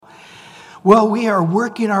Well, we are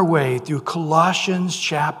working our way through Colossians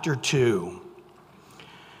chapter 2.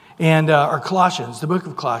 And our Colossians, the book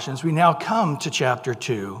of Colossians, we now come to chapter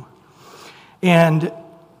 2. And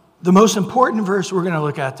the most important verse we're going to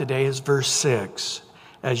look at today is verse 6.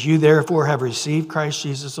 As you therefore have received Christ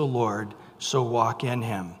Jesus the Lord, so walk in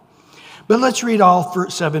him. But let's read all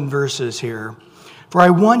 7 verses here. For I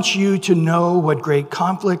want you to know what great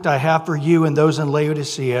conflict I have for you and those in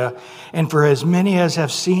Laodicea, and for as many as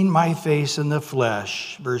have seen my face in the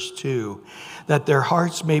flesh. Verse 2, that their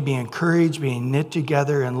hearts may be encouraged, being knit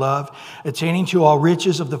together in love, attaining to all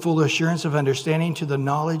riches of the full assurance of understanding, to the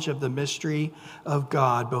knowledge of the mystery of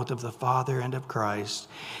God, both of the Father and of Christ,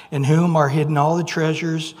 in whom are hidden all the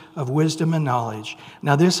treasures of wisdom and knowledge.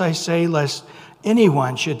 Now this I say, lest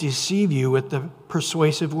anyone should deceive you with the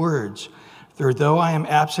persuasive words. For though I am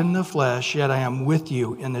absent in the flesh, yet I am with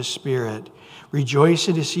you in the Spirit,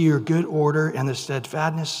 rejoicing to see your good order and the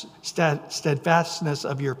steadfastness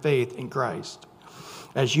of your faith in Christ.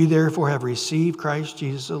 As you therefore have received Christ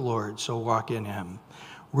Jesus the Lord, so walk in him,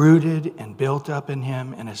 rooted and built up in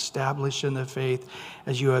him and established in the faith,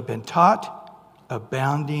 as you have been taught,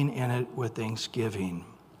 abounding in it with thanksgiving.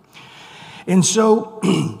 And so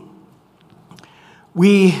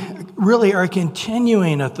we really are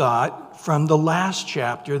continuing a thought from the last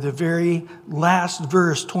chapter. The very last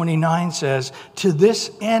verse, 29, says, to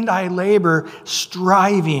this end I labor,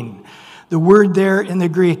 striving. The word there in the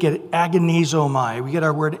Greek, agonizomai. We get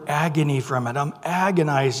our word agony from it. I'm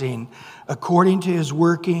agonizing according to his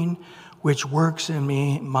working, which works in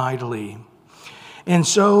me mightily. And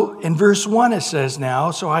so in verse 1 it says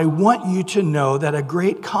now, so I want you to know that a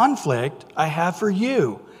great conflict I have for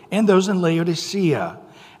you and those in Laodicea,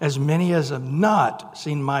 as many as have not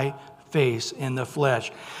seen my face in the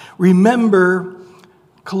flesh. Remember,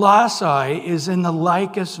 Colossae is in the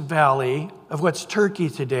Lycus Valley of what's Turkey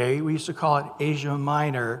today. We used to call it Asia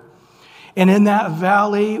Minor. And in that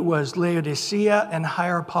valley was Laodicea and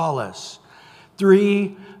Hierapolis,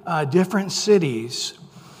 3 different cities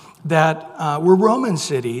that were Roman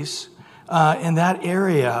cities in that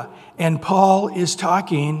area. And Paul is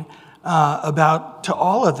talking about to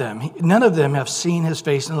all of them. None of them have seen his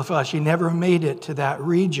face in the flesh. He never made it to that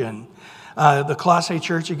region. The Colossae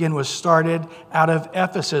church, again, was started out of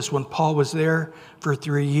Ephesus when Paul was there for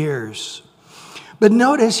 3 years. But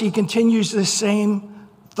notice he continues the same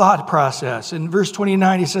thought process. In verse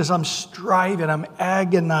 29, he says, I'm striving, I'm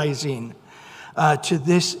agonizing to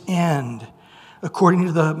this end, according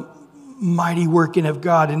to the mighty working of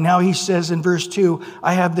God. And now he says in verse 2,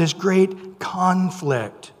 I have this great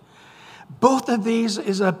conflict. Both of these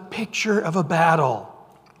is a picture of a battle.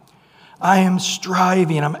 I am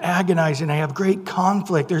striving, I'm agonizing, I have great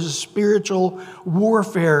conflict. There's a spiritual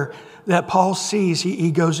warfare that Paul sees.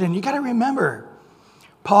 He goes in. You got to remember,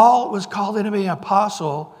 Paul was called in to be an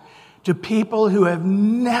apostle to people who have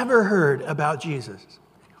never heard about Jesus.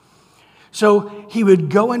 So he would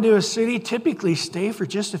go into a city, typically stay for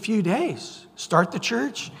just a few days, start the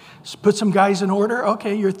church, put some guys in order.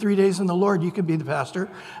 Okay, you're 3 days in the Lord, you could be the pastor.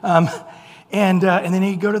 And then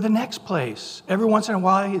he'd go to the next place. Every once in a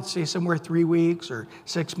while, he'd stay somewhere 3 weeks or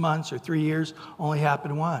 6 months or 3 years. Only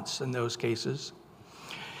happened once in those cases.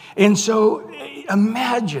 And so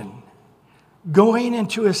imagine going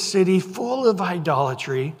into a city full of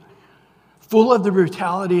idolatry, full of the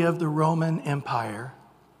brutality of the Roman Empire.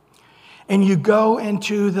 And you go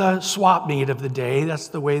into the swap meet of the day. That's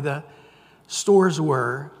the way the stores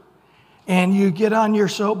were. And you get on your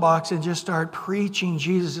soapbox and just start preaching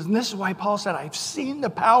Jesus. And this is why Paul said, I've seen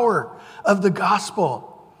the power of the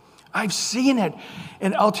gospel. I've seen it.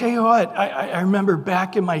 And I'll tell you what, I remember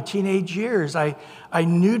back in my teenage years, I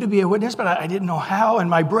knew to be a witness, but I didn't know how. And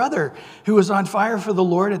my brother, who was on fire for the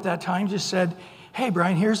Lord at that time, just said, hey,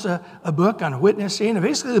 Brian, here's a book on witnessing. And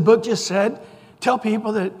basically the book just said, tell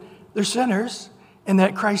people that they're sinners and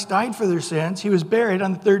that Christ died for their sins. He was buried.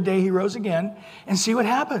 On the 3rd day, he rose again, and see what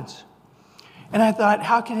happens. And I thought,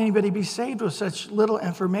 how can anybody be saved with such little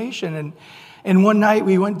information? And one night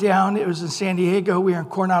we went down, it was in San Diego, we were in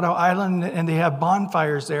Coronado Island, and they have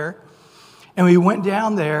bonfires there. And we went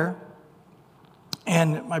down there,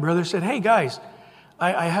 and my brother said, hey guys,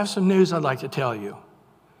 I have some news I'd like to tell you.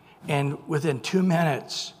 And within 2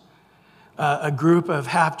 minutes, a group of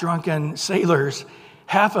half-drunken sailors,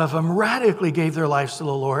 half of them radically gave their lives to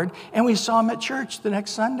the Lord, and we saw them at church the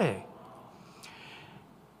next Sunday.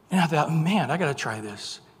 And I thought, man, I got to try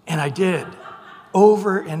this. And I did.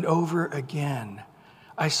 Over and over again,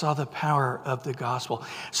 I saw the power of the gospel.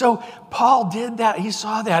 So Paul did that. He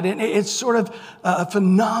saw that. And it's sort of a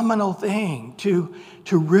phenomenal thing to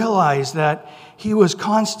realize that he was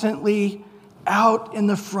constantly out in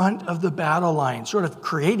the front of the battle line, sort of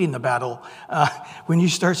creating the battle. When you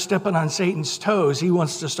start stepping on Satan's toes, he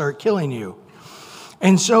wants to start killing you.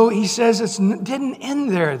 And so he says it didn't end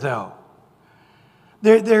there, though.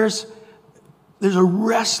 There's a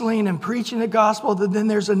wrestling and preaching the gospel, but then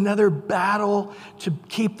there's another battle to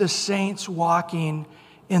keep the saints walking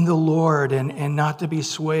in the Lord and not to be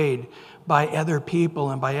swayed by other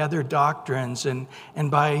people and by other doctrines and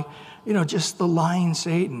by, just the lying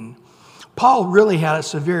Satan. Paul really had it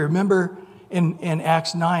severe. Remember in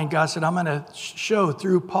Acts 9, God said, I'm going to show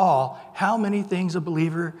through Paul how many things a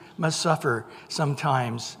believer must suffer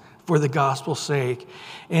sometimes for the gospel's sake.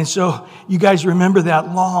 And so you guys remember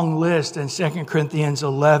that long list in 2 Corinthians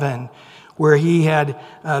 11 where he had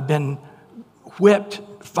been whipped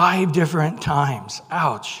 5 different times.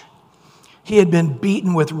 Ouch. He had been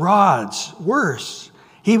beaten with rods. Worse,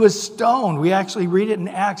 he was stoned. We actually read it in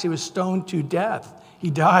Acts. He was stoned to death. He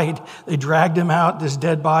died. They dragged him out, this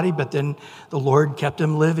dead body, but then the Lord kept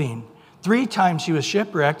him living. 3 times he was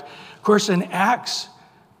shipwrecked. Of course, in Acts,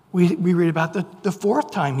 we read about the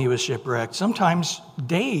 4th time he was shipwrecked, sometimes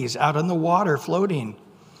days out on the water floating.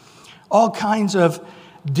 All kinds of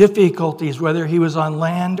difficulties, whether he was on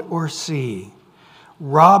land or sea.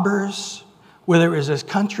 Robbers, whether it was his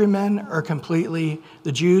countrymen or completely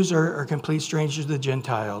the Jews or complete strangers to the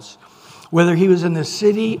Gentiles. Whether he was in the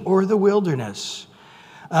city or the wilderness.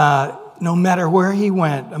 No matter where he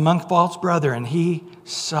went, among false brethren, he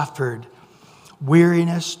suffered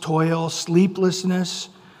weariness, toil, sleeplessness,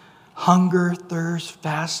 hunger, thirst,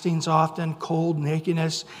 fastings often, cold,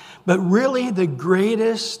 nakedness. But really the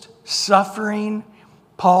greatest suffering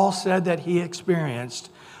Paul said that he experienced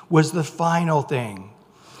was the final thing.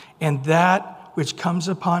 And that which comes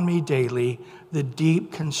upon me daily, the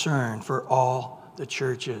deep concern for all the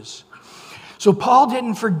churches. So Paul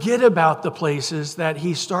didn't forget about the places that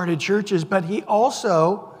he started churches, but he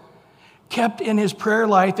also kept in his prayer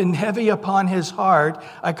life and heavy upon his heart,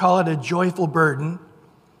 I call it a joyful burden,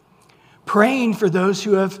 praying for those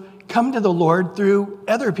who have come to the Lord through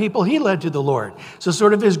other people he led to the Lord. So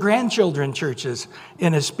sort of his grandchildren churches,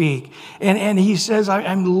 in a speak. And he says,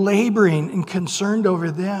 I'm laboring and concerned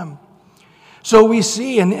over them. So we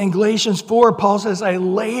see in Galatians 4, Paul says, I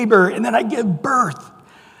labor and then I give birth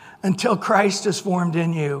until Christ is formed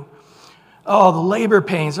in you. Oh, the labor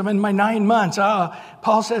pains. I'm in my 9 months.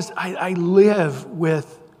 Paul says, I live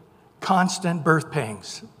with constant birth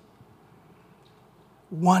pangs.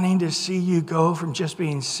 Wanting to see you go from just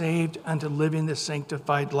being saved unto living the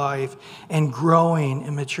sanctified life and growing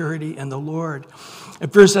in maturity in the Lord. In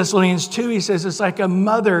 1 Thessalonians 2, he says, it's like a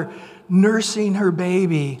mother nursing her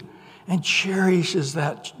baby and cherishes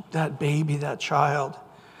that baby, that child.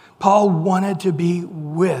 Paul wanted to be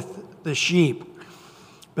with the sheep,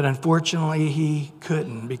 but unfortunately he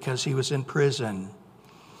couldn't because he was in prison.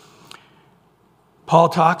 Paul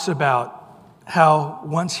talks about how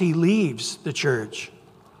once he leaves the church,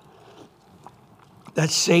 that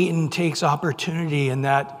Satan takes opportunity in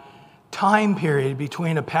that time period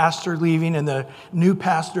between a pastor leaving and the new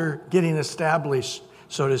pastor getting established,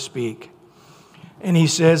 so to speak. And he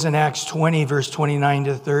says in Acts 20, verse 29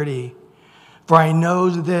 to 30, for I know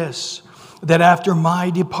this, that after my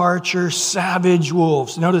departure, savage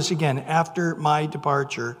wolves, notice again, after my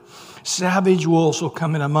departure, savage wolves will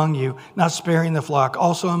come in among you, not sparing the flock.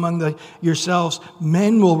 Also among yourselves,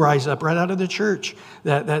 men will rise up right out of the church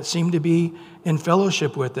that seem to be in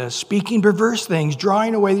fellowship with us, speaking perverse things,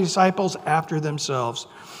 drawing away the disciples after themselves.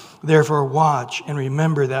 Therefore watch and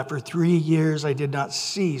remember that for 3 years I did not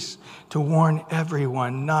cease to warn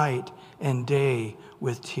everyone night and day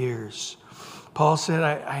with tears. Paul said,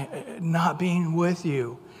 I not being with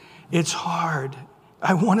you, it's hard.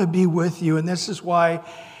 I want to be with you. And this is why,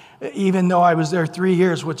 even though I was there 3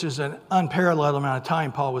 years, which is an unparalleled amount of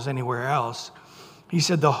time Paul was anywhere else, he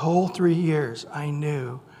said the whole 3 years I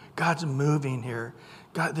knew God's moving here.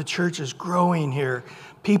 God, the church is growing here.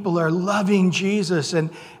 People are loving Jesus.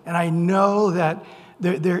 And I know that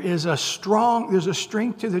there's a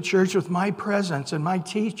strength to the church with my presence and my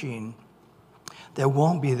teaching that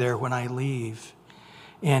won't be there when I leave.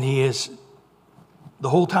 And he is, the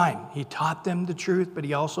whole time, he taught them the truth, but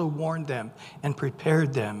he also warned them and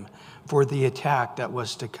prepared them for the attack that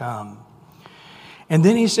was to come. And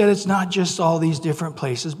then he said, it's not just all these different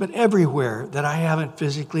places, but everywhere that I haven't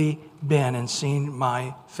physically been and seen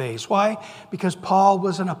my face. Why? Because Paul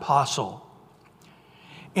was an apostle.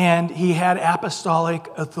 And he had apostolic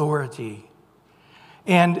authority.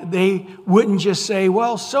 And they wouldn't just say,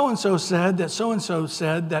 well, so-and-so said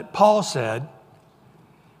that Paul said.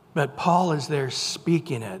 But Paul is there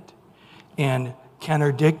speaking it and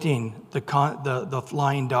contradicting the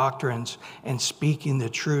flying doctrines and speaking the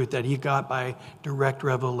truth that he got by direct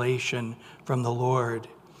revelation from the Lord.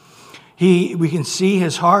 We can see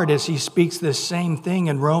his heart as he speaks this same thing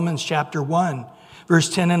in Romans chapter 1,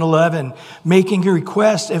 verse 10 and 11, making a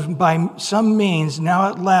request if by some means now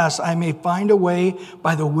at last I may find a way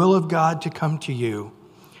by the will of God to come to you.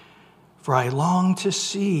 For I long to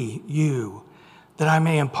see you, that I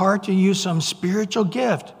may impart to you some spiritual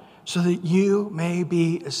gift, so that you may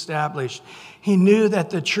be established. He knew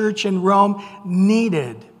that the church in Rome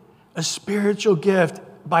needed a spiritual gift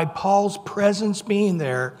by Paul's presence being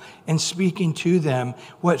there and speaking to them.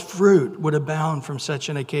 What fruit would abound from such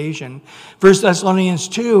an occasion? 1 Thessalonians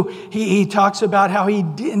 2, he talks about how he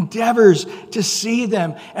endeavors to see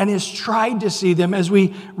them and has tried to see them. As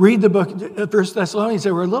we read the book of 1 Thessalonians,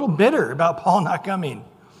 they were a little bitter about Paul not coming.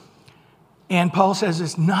 And Paul says,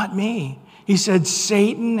 it's not me. He said,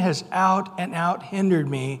 Satan has out and out hindered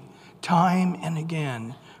me time and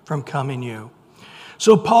again from coming you.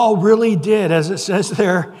 So Paul really did, as it says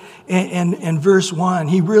there in verse 1,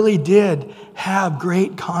 he really did have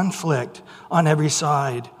great conflict on every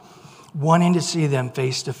side, wanting to see them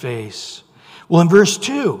face to face. Well, in verse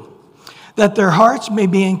 2, that their hearts may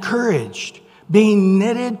be encouraged, being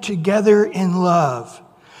knitted together in love,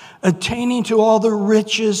 attaining to all the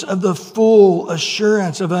riches of the full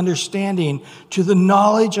assurance of understanding, to the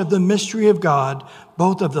knowledge of the mystery of God,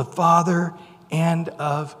 both of the Father and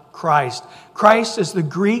of Christ. Christ is the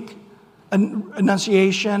Greek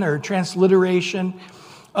enunciation or transliteration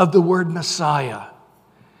of the word Messiah.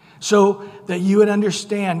 So that you would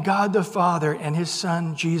understand God the Father and his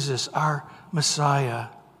Son Jesus, our Messiah.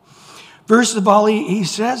 First of all, he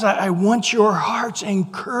says, I want your hearts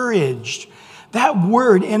encouraged. That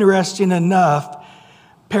word, interesting enough,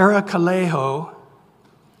 parakaleo,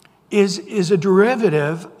 is a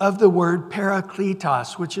derivative of the word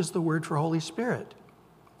parakletos, which is the word for Holy Spirit,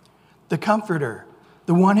 the comforter,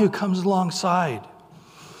 the one who comes alongside.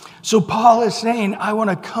 So Paul is saying, I want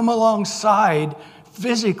to come alongside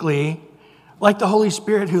physically, like the Holy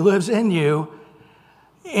Spirit who lives in you,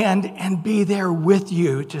 and be there with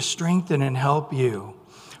you to strengthen and help you.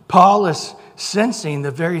 Paul is sensing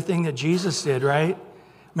the very thing that Jesus did, right?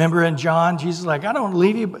 Remember in John, Jesus is like, I don't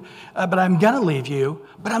leave you, but I'm going to leave you,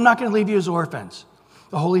 but I'm not going to leave you as orphans.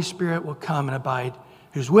 The Holy Spirit will come and abide,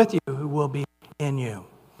 who's with you, who will be in you.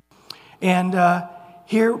 And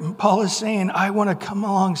here Paul is saying, I want to come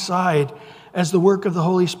alongside as the work of the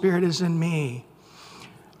Holy Spirit is in me.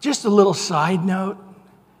 Just a little side note,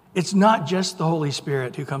 it's not just the Holy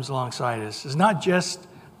Spirit who comes alongside us. It's not just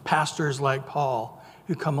pastors like Paul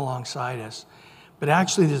who come alongside us. But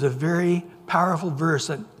actually, there's a very powerful verse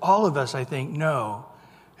that all of us, I think, know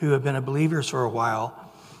who have been believers for a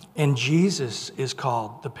while. And Jesus is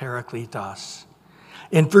called the Parakletos.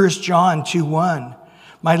 In 1 John 2:1,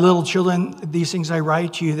 my little children, these things I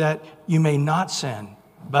write to you that you may not sin.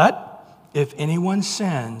 But if anyone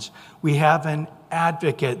sins, we have an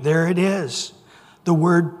advocate. There it is. The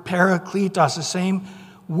word Parakletos, the same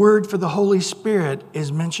word for the Holy Spirit,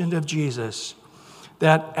 is mentioned of Jesus.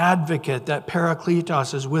 That advocate, that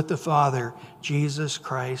Parakletos, is with the Father, Jesus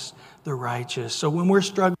Christ the righteous. So when we're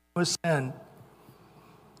struggling with sin,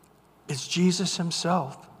 it's Jesus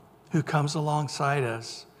himself who comes alongside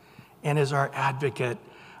us and is our advocate,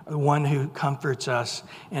 the one who comforts us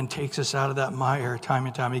and takes us out of that mire time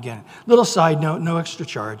and time again. Little side note, no extra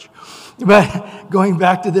charge. But going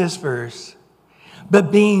back to this verse,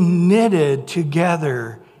 but being knitted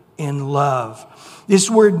together in love. This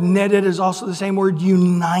word knitted is also the same word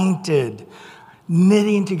united,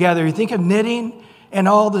 knitting together. You think of knitting and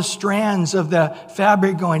all the strands of the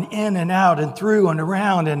fabric going in and out and through and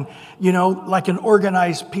around and, like an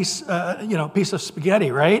organized piece of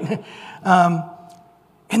spaghetti, right?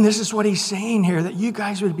 And this is what he's saying here, that you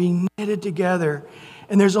guys would be knitted together.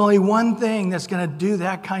 And there's only one thing that's going to do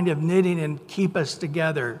that kind of knitting and keep us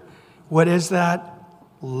together. What is that?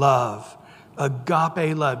 Love.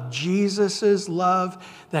 Agape love. Jesus' love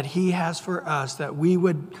that he has for us, that we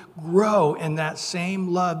would grow in that same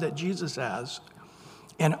love that Jesus has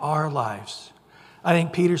in our lives. I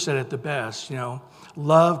think Peter said it the best,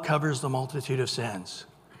 love covers the multitude of sins.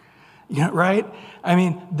 Right? I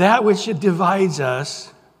mean, that which divides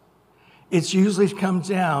us, it usually comes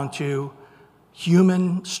down to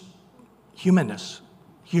humanness,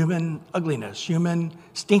 human ugliness, human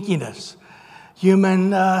stinkiness,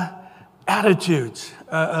 human attitudes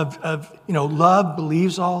of love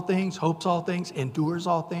believes all things, hopes all things, endures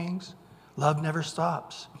all things. Love never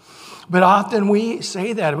stops. But often we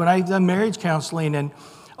say that when I've done marriage counseling, and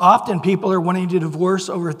often people are wanting to divorce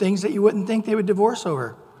over things that you wouldn't think they would divorce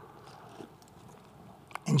over.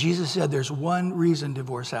 And Jesus said there's one reason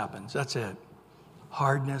divorce happens. That's it.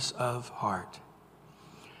 Hardness of heart.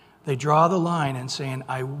 They draw the line and saying,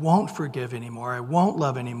 I won't forgive anymore. I won't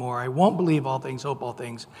love anymore. I won't believe all things, hope all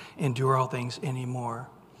things, endure all things anymore.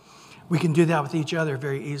 We can do that with each other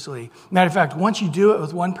very easily. Matter of fact, once you do it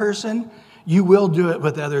with one person, you will do it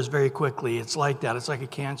with others very quickly. It's like that. It's like a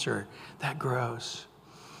cancer that grows.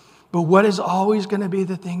 But what is always going to be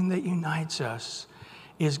the thing that unites us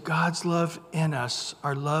is God's love in us,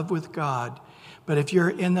 our love with God. But if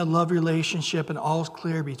you're in the love relationship and all's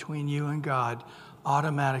clear between you and God,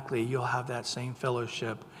 automatically you'll have that same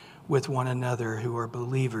fellowship with one another who are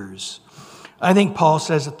believers. I think Paul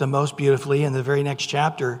says it the most beautifully in the very next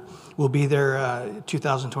chapter. We'll be there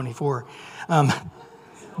 2024.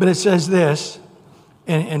 But it says this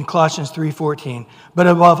in Colossians 3:14. But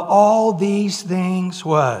above all these things,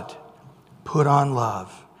 what? Put on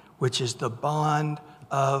love, which is the bond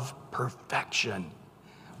of perfection.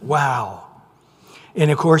 Wow.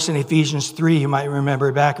 And of course, in Ephesians 3, you might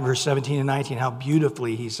remember back in verse 17 and 19, how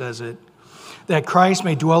beautifully he says it. That Christ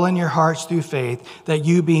may dwell in your hearts through faith, that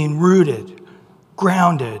you being rooted,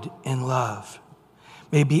 grounded in love,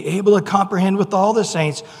 may be able to comprehend with all the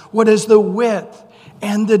saints what is the width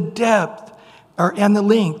and the depth, and the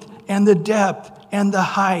length and the depth and the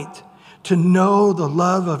height, to know the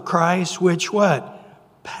love of Christ, which what?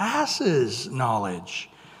 Passes knowledge,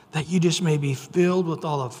 that you just may be filled with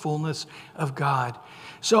all the fullness of God.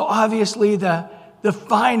 So obviously the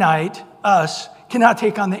finite us cannot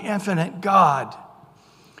take on the infinite God.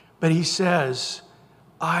 But he says,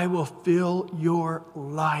 I will fill your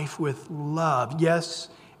life with love. Yes,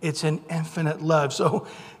 it's an infinite love. So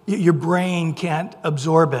your brain can't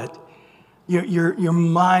absorb it. Your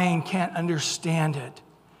mind can't understand it.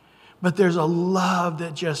 But there's a love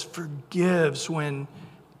that just forgives when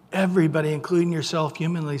everybody, including yourself,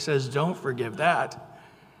 humanly says, don't forgive that.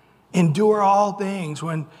 Endure all things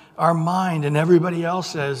when our mind and everybody else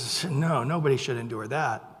says, no, nobody should endure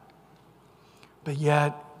that. But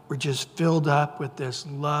yet, we're just filled up with this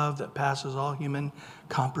love that passes all human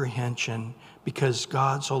comprehension because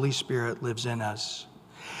God's Holy Spirit lives in us.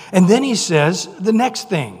 And then he says the next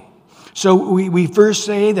thing. So we first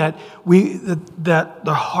say that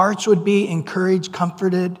the hearts would be encouraged,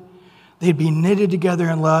 comforted. They'd be knitted together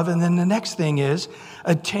in love. And then the next thing is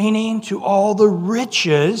attaining to all the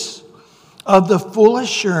riches of the full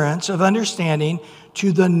assurance of understanding,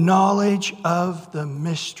 to the knowledge of the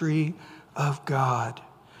mystery of God.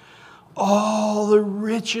 All the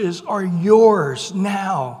riches are yours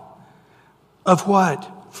now. Of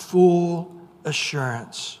what? Full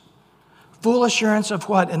assurance. Full assurance of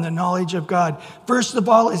what? In the knowledge of God. First of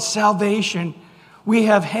all, it's salvation. We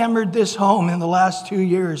have hammered this home in the last 2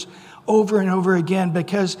 years over and over again,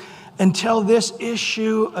 because until this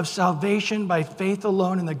issue of salvation by faith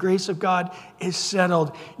alone and the grace of God is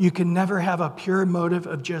settled, you can never have a pure motive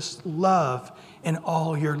of just love in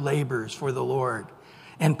all your labors for the Lord.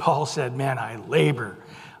 And Paul said, man, I labor.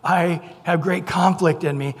 I have great conflict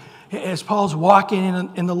in me. As Paul's walking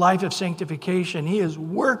in the life of sanctification, he is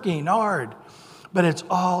working hard. But it's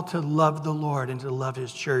all to love the Lord and to love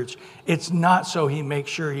his church. It's not so he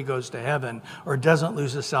makes sure he goes to heaven or doesn't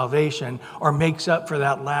lose his salvation or makes up for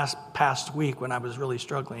that past week when I was really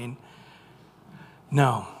struggling.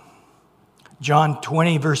 No. John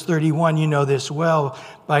 20, verse 31, you know this well.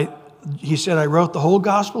 He said, I wrote the whole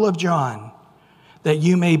Gospel of John, that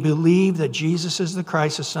you may believe that Jesus is the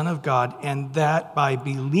Christ, the Son of God, and that by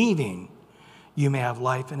believing you may have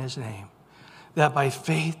life in his name. That by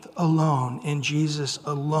faith alone, in Jesus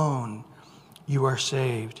alone, you are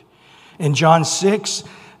saved. In John 6,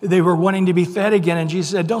 they were wanting to be fed again, and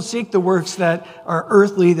Jesus said, don't seek the works that are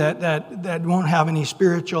earthly, that won't have any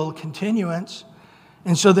spiritual continuance.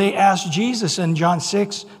 And so they asked Jesus in John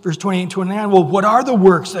 6, verse 28 and 29, well, what are the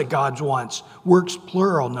works that God wants? Works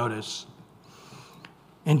plural, notice.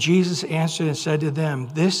 And Jesus answered and said to them,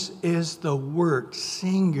 this is the work,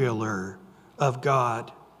 singular, of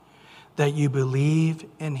God, that you believe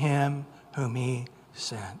in him whom he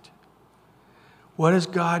sent. What has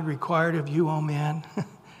God required of you, oh man?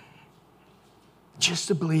 Just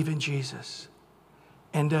to believe in Jesus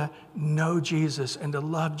and to know Jesus and to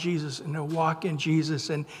love Jesus and to walk in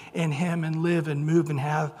Jesus and in him and live and move and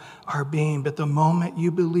have our being. But the moment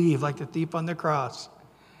you believe, like the thief on the cross,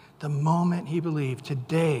 the moment he believed,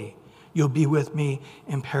 today you'll be with me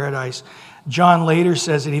in paradise. John later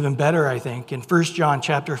says it even better, I think, in 1 John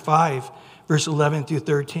chapter 5, verse 11 through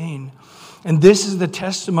 13. And this is the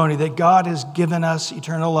testimony that God has given us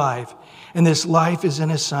eternal life, and this life is in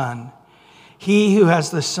his Son. He who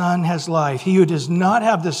has the Son has life. He who does not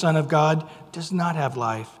have the Son of God does not have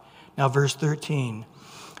life. Now, verse 13.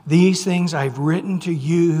 These things I've written to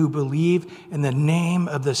you who believe in the name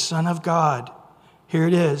of the Son of God. Here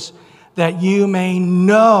it is, that you may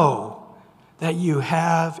know that you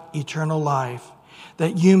have eternal life,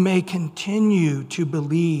 that you may continue to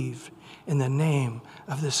believe in the name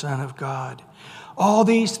of the Son of God. All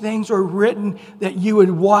these things were written that you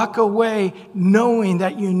would walk away knowing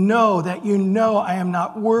that you know I am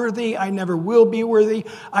not worthy. I never will be worthy.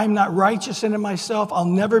 I'm not righteous in myself. I'll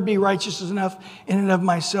never be righteous enough in and of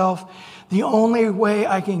myself. The only way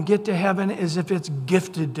I can get to heaven is if it's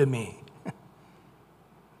gifted to me.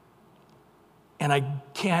 And I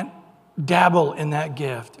can't dabble in that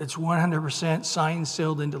gift. It's 100% signed,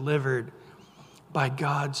 sealed, and delivered by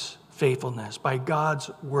God's faithfulness, by God's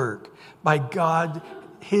work, by God,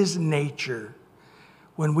 his nature.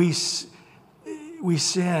 When we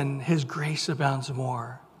sin, his grace abounds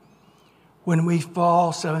more. When we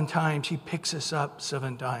fall 7 times, he picks us up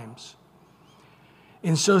 7 times.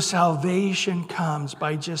 And so salvation comes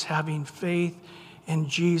by just having faith in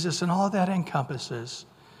Jesus, and all that encompasses,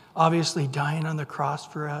 obviously dying on the cross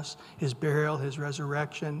for us, his burial, his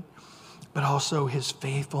resurrection, but also his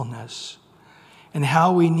faithfulness. And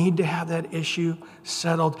how we need to have that issue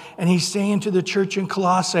settled. And he's saying to the church in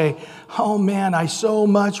Colossae, oh man, I so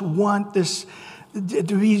much want this to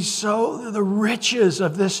be so, the riches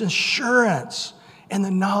of this assurance and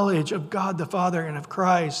the knowledge of God the Father and of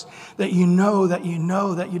Christ, that you know that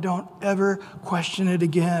you don't ever question it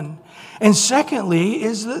again. And secondly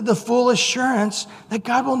is the full assurance that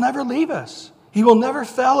God will never leave us. He will never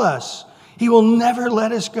fail us. He will never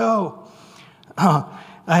let us go.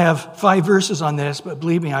 I have 5 verses on this, but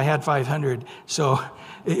believe me, I had 500. So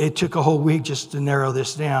it took a whole week just to narrow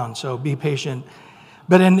this down. So be patient.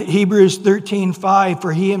 But in Hebrews 13:5,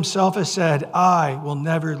 for he himself has said, I will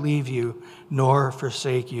never leave you nor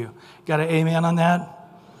forsake you. Got an amen on that?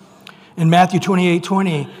 In Matthew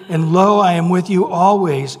 28:20, and lo, I am with you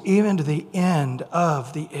always, even to the end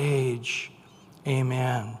of the age.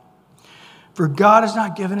 Amen. For God has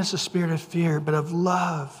not given us a spirit of fear, but of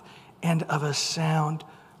love and of a sound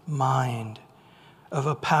mind, of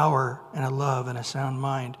a power and a love and a sound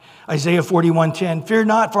mind. Isaiah 41:10, fear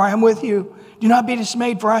not, for I am with you. Do not be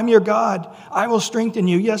dismayed, for I am your God. I will strengthen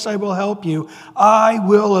you. Yes, I will help you. I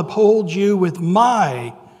will uphold you with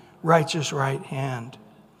my righteous right hand.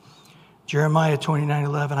 Jeremiah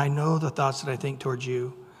 29:11, I know the thoughts that I think towards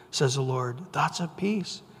you, says the Lord, thoughts of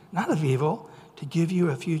peace, not of evil, to give you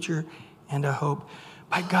a future and a hope.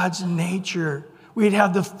 By God's nature, we'd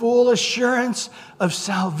have the full assurance of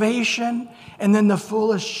salvation, and then the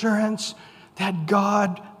full assurance that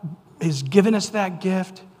God has given us that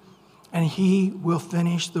gift, and he will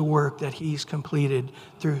finish the work that he's completed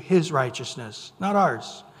through his righteousness, not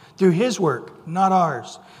ours. Through his work, not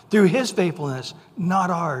ours. Through his faithfulness, not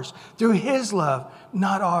ours. Through his love,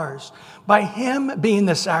 not ours. By him being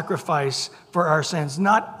the sacrifice for our sins,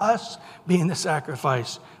 not us being the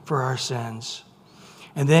sacrifice for our sins.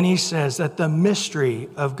 And then he says that the mystery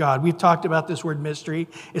of God, we've talked about this word mystery.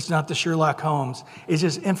 It's not the Sherlock Holmes. It's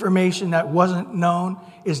just information that wasn't known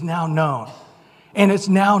is now known. And it's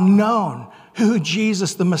now known who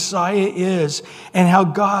Jesus the Messiah is and how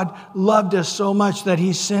God loved us so much that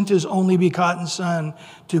he sent his only begotten Son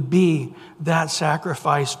to be that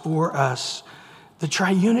sacrifice for us. The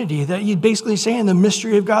triunity, that you're basically saying the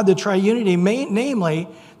mystery of God, the triunity, namely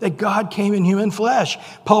that God came in human flesh.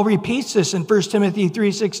 Paul repeats this in 1 Timothy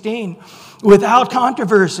 3:16 without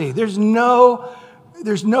controversy. There's no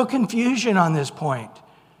confusion on this point.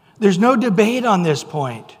 There's no debate on this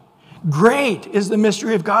point. Great is the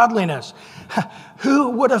mystery of godliness. Who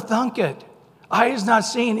would have thunk it? Eye has not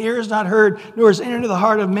seen, ear has not heard, nor has entered into the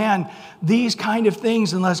heart of man these kind of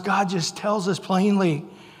things unless God just tells us plainly.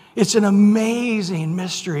 It's an amazing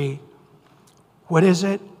mystery. What is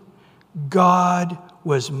it? God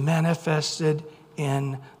was manifested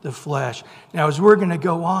in the flesh. Now, as we're going to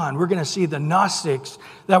go on, we're going to see the Gnostics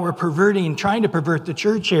that were trying to pervert the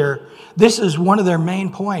church here. This is one of their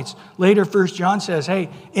main points. Later, 1 John says, hey,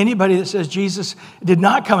 anybody that says Jesus did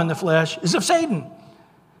not come in the flesh is of Satan.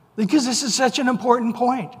 Because this is such an important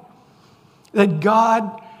point. That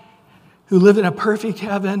God, who lived in a perfect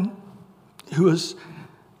heaven, who was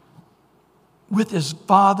with his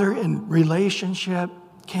Father in relationship,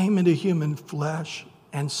 came into human flesh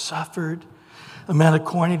and suffered. A man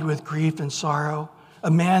acquainted with grief and sorrow.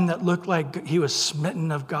 A man that looked like he was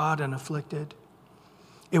smitten of God and afflicted.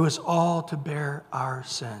 It was all to bear our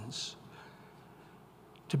sins.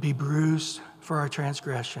 To be bruised for our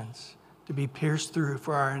transgressions. To be pierced through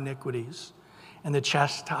for our iniquities. And the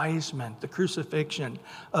chastisement, the crucifixion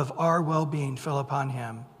of our well-being fell upon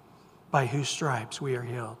him, by whose stripes we are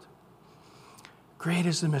healed. Great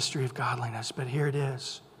is the mystery of godliness, but here it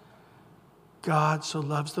is. God so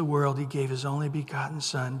loves the world, he gave his only begotten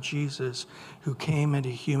Son, Jesus, who came into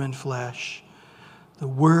human flesh. The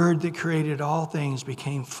Word that created all things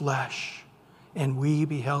became flesh, and we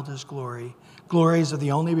beheld his glory. Glories of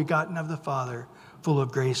the only begotten of the Father, full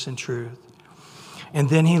of grace and truth. And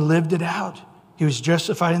then he lived it out. He was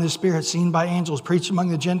justified in the Spirit, seen by angels, preached among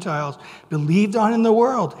the Gentiles, believed on in the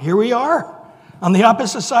world. Here we are, on the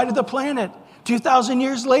opposite side of the planet, 2,000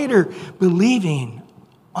 years later, believing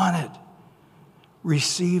on it,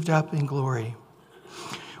 received up in glory.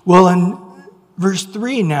 Well, in verse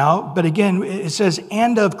 3 now, but again, it says,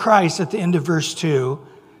 and of Christ at the end of verse 2.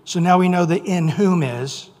 So now we know the in whom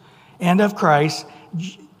is, and of Christ,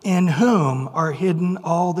 in whom are hidden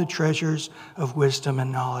all the treasures of wisdom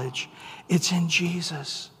and knowledge. It's in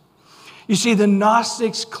Jesus. You see, the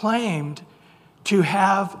Gnostics claimed to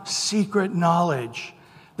have secret knowledge,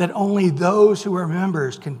 that only those who are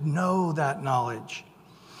members can know that knowledge.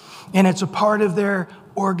 And it's a part of their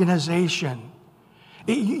organization.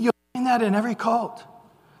 You'll find that in every cult.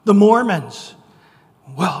 The Mormons,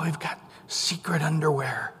 well, we've got secret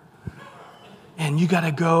underwear, and you got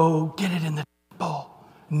to go get it in the temple.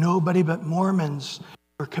 Nobody but Mormons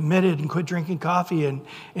are committed and quit drinking coffee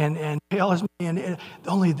and pale as me, and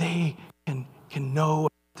only they can know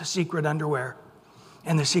the secret underwear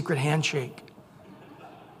and the secret handshake.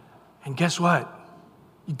 And guess what?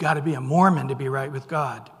 You got to be a Mormon to be right with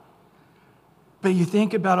God. But you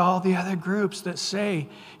think about all the other groups that say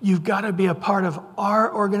you've got to be a part of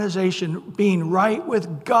our organization. Being right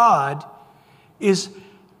with God is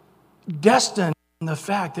destined on the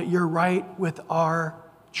fact that you're right with our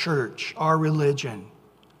church, our religion.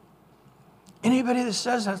 Anybody that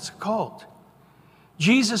says that's a cult.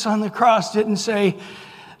 Jesus on the cross didn't say,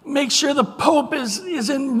 make sure the Pope is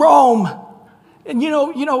in Rome. And you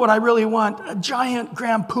know what I really want? A giant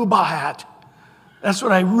Grand Poobah hat. That's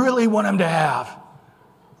what I really want him to have.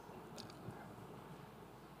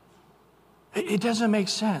 It doesn't make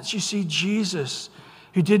sense. You see, Jesus,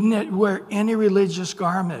 who didn't wear any religious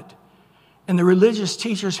garment, and the religious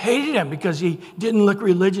teachers hated him because he didn't look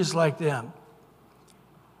religious like them.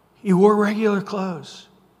 He wore regular clothes,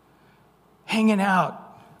 hanging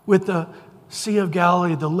out with the Sea of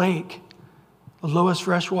Galilee, the lake, the lowest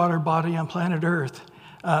freshwater body on planet Earth,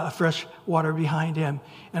 fresh water behind him,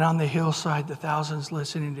 and on the hillside, the thousands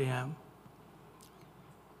listening to him.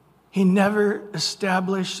 He never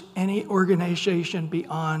established any organization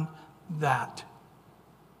beyond that.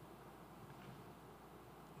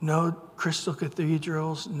 No crystal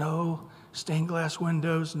cathedrals, no stained glass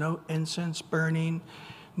windows, no incense burning,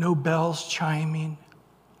 no bells chiming.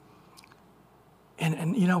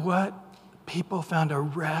 And you know what? People found a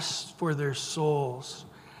rest for their souls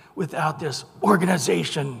without this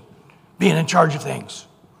organization being in charge of things.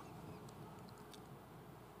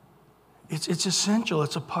 It's essential.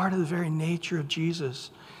 It's a part of the very nature of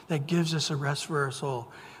Jesus that gives us a rest for our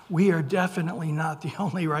soul. We are definitely not the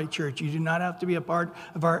only right church. You do not have to be a part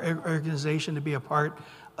of our organization to be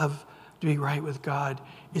to be right with God.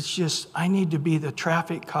 It's just, I need to be the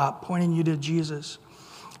traffic cop pointing you to Jesus.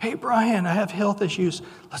 Hey, Brian, I have health issues.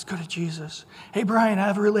 Let's go to Jesus. Hey, Brian, I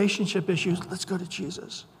have relationship issues. Let's go to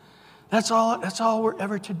Jesus. That's all we're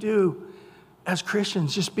ever to do as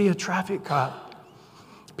Christians, just be a traffic cop.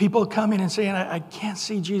 People coming and saying, I can't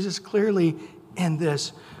see Jesus clearly in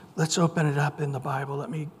this. Let's open it up in the Bible. Let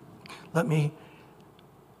me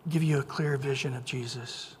give you a clear vision of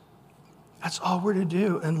Jesus. That's all we're to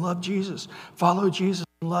do, and love Jesus. Follow Jesus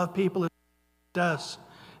and love people as us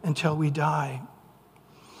until we die.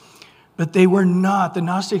 But the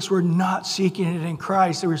Gnostics were not seeking it in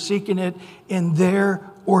Christ. They were seeking it in their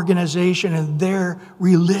organization and their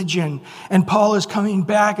religion. And Paul is coming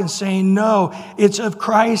back and saying, no, it's of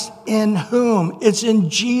Christ in whom? It's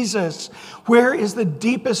in Jesus. Where is the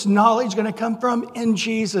deepest knowledge going to come from? In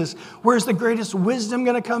Jesus. Where's the greatest wisdom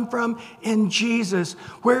going to come from? In Jesus.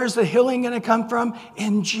 Where is the healing going to come from?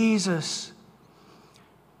 In Jesus.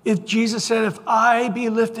 If Jesus said, if I be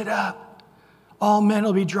lifted up, all men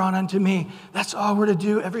will be drawn unto me. That's all we're to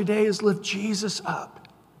do every day is lift Jesus up.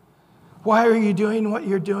 Why are you doing what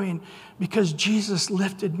you're doing? Because Jesus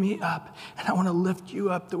lifted me up, and I want to lift you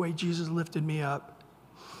up the way Jesus lifted me up.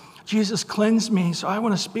 Jesus cleansed me, so I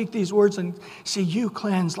want to speak these words and see you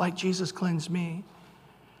cleansed like Jesus cleansed me.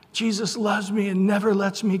 Jesus loves me and never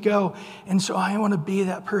lets me go, and so I want to be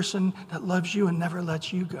that person that loves you and never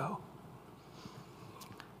lets you go.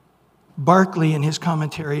 Barclay, in his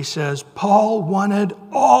commentary, says, Paul wanted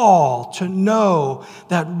all to know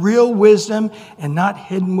that real wisdom and not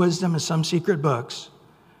hidden wisdom in some secret books,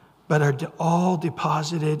 but are all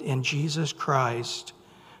deposited in Jesus Christ,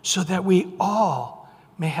 so that we all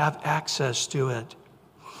may have access to it.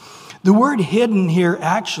 The word hidden here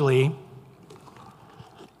actually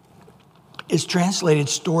is translated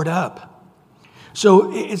stored up.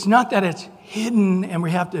 So it's not that it's hidden and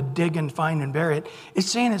we have to dig and find and bury it. It's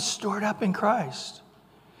saying it's stored up in Christ.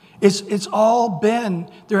 It's all been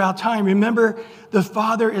throughout time. Remember, the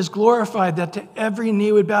Father is glorified, that to every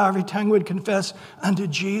knee would bow, every tongue would confess unto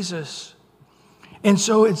Jesus. And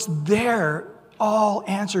so it's there. All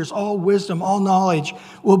answers, all wisdom, all knowledge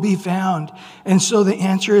will be found. And so the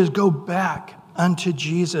answer is go back unto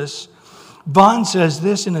Jesus. Vaughn says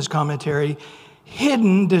this in his commentary: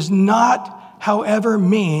 hidden does not, however,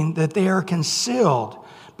 mean that they are concealed,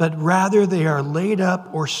 but rather they are laid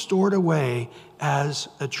up or stored away as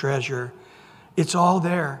a treasure. It's all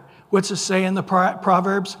there. What's it say in the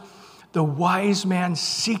Proverbs? The wise man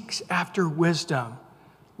seeks after wisdom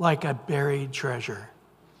like a buried treasure.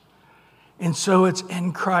 And so it's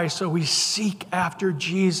in Christ. So we seek after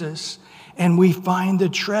Jesus and we find the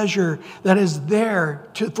treasure that is there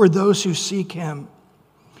for those who seek him.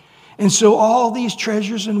 And so all these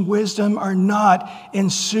treasures and wisdom are not in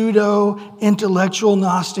pseudo-intellectual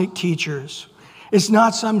Gnostic teachers. It's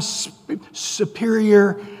not some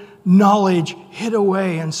superior knowledge hid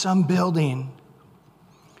away in some building,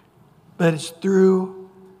 but it's through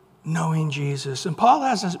knowing Jesus. And Paul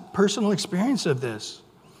has a personal experience of this.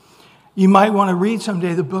 You might want to read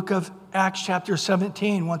someday the book of Acts chapter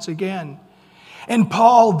 17 once again. And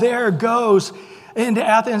Paul there goes into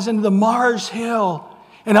Athens, into the Mars Hill.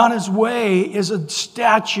 And on his way is a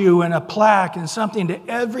statue and a plaque and something to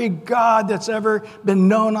every god that's ever been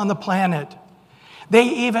known on the planet. They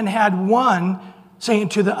even had one saying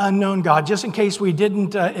to the unknown God, just in case we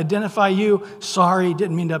didn't identify you, sorry,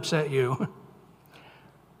 didn't mean to upset you.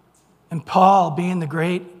 And Paul, being the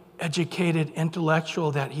great educated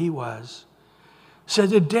intellectual that he was,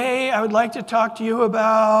 said, today I would like to talk to you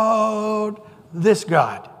about this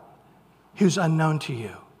God who's unknown to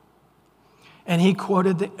you. And he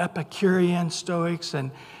quoted the Epicurean Stoics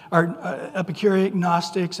Epicurean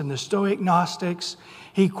Gnostics and the Stoic Gnostics.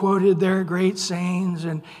 He quoted their great sayings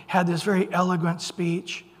and had this very eloquent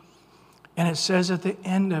speech. And it says at the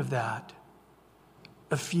end of that,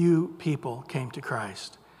 a few people came to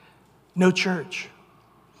Christ. No church.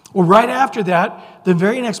 Well, right after that, the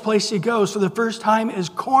very next place he goes for the first time is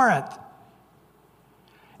Corinth.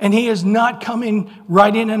 And he is not coming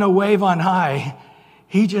riding in a wave on high.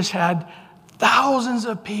 He just had thousands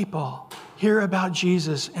of people hear about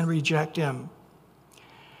Jesus and reject him.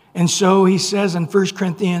 And so he says in 1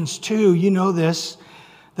 Corinthians 2, you know this,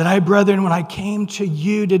 that I, brethren, when I came to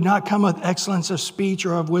you, did not come with excellence of speech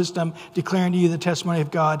or of wisdom, declaring to you the testimony of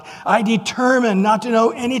God. I determined not to know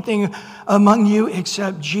anything among you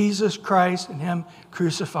except Jesus Christ and him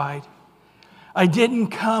crucified. I didn't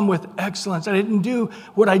come with excellence. I didn't do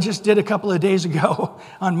what I just did a couple of days ago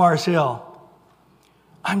on Mars Hill.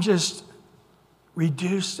 I'm just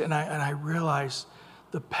reduced, and I realized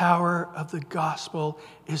the power of the gospel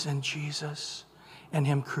is in Jesus and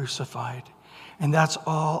him crucified. And that's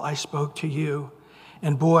all I spoke to you.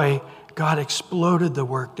 And boy, God exploded the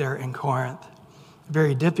work there in Corinth. A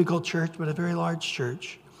very difficult church, but a very large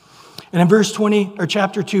church. And in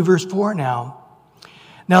chapter 2, verse 4 now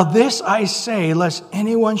this I say, lest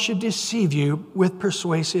anyone should deceive you with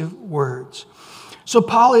persuasive words. So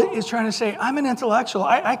Paul is trying to say, I'm an intellectual.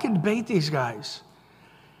 I can debate these guys.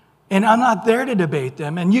 And I'm not there to debate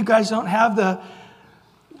them. And you guys don't have the,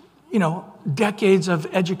 decades of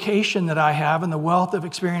education that I have and the wealth of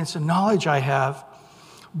experience and knowledge I have.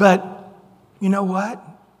 But you know what?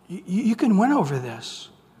 You can win over this.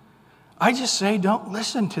 I just say don't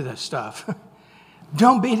listen to this stuff.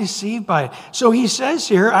 Don't be deceived by it. So he says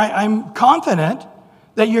here, I'm confident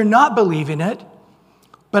that you're not believing it,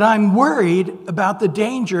 but I'm worried about the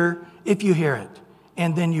danger if you hear it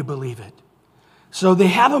and then you believe it. So they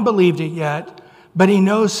haven't believed it yet, but he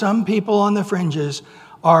knows some people on the fringes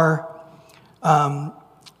are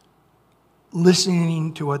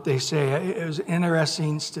listening to what they say. It was an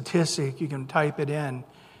interesting statistic, you can type it in,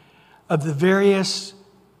 of the various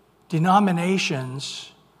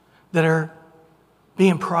denominations that are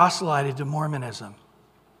being proselyted to Mormonism.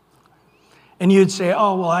 And you'd say,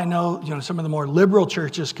 oh, well, I know, some of the more liberal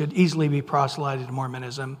churches could easily be proselyted to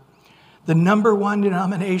Mormonism. The number one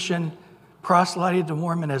denomination proselyted to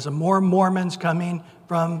Mormonism, more Mormons coming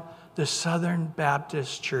from the Southern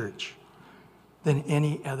Baptist Church than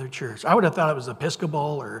any other church. I would have thought it was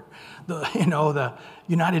Episcopal or the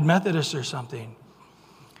United Methodists or something.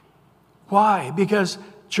 Why? Because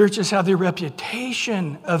churches have the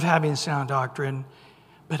reputation of having sound doctrine,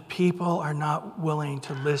 But people are not willing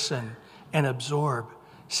to listen and absorb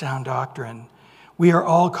sound doctrine. We are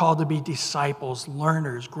all called to be disciples,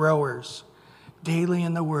 learners, growers, daily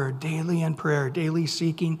in the Word, daily in prayer, daily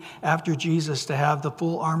seeking after Jesus to have the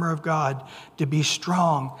full armor of God, to be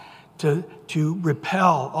strong, to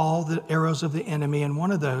repel all the arrows of the enemy. And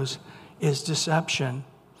one of those is deception.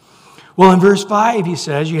 Well, in verse 5, he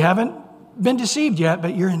says, you haven't been deceived yet,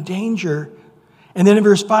 but you're in danger. And then in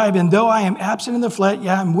verse 5, and though I am absent in the flesh,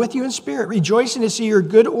 yeah, I'm with you in spirit, rejoicing to see your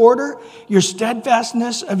good order, your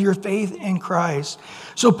steadfastness of your faith in Christ.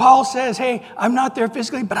 So Paul says, hey, I'm not there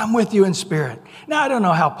physically, but I'm with you in spirit. Now, I don't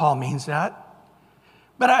know how Paul means that.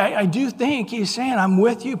 But I do think he's saying, I'm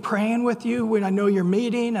with you, praying with you when I know you're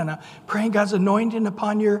meeting, and I'm praying God's anointing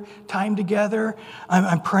upon your time together.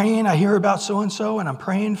 I'm praying, I hear about so-and-so, and I'm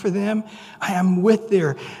praying for them. I am with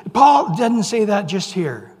there. Paul doesn't say that just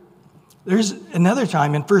here. There's another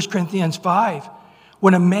time in 1 Corinthians 5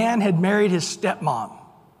 when a man had married his stepmom.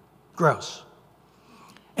 Gross.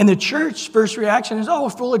 And the church's first reaction is, oh,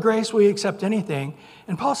 full of grace, we accept anything.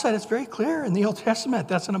 And Paul said it's very clear in the Old Testament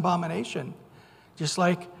that's an abomination. Just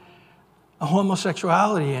like a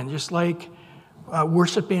homosexuality and just like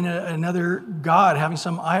worshiping another god, having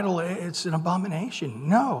some idol, it's an abomination.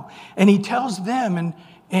 No. And he tells them,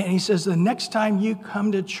 and he says, the next time you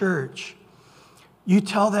come to church, you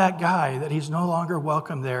tell that guy that he's no longer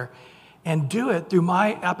welcome there, and do it through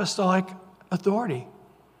my apostolic authority.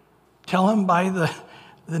 Tell him by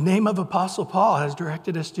the name of Apostle Paul has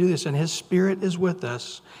directed us to do this, and his spirit is with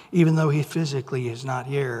us, even though he physically is not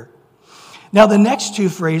here. Now, the next two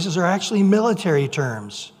phrases are actually military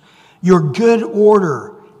terms. Your good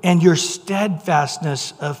order and your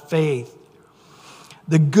steadfastness of faith.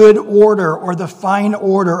 The good order or the fine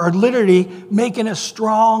order are literally making a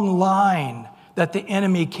strong line that the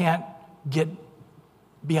enemy can't get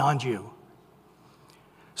beyond you.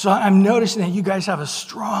 So I'm noticing that you guys have a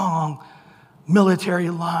strong military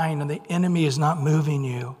line and the enemy is not moving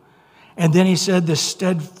you. And then he said the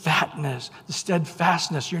steadfastness,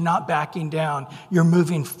 you're not backing down, you're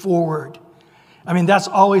moving forward. I mean, that's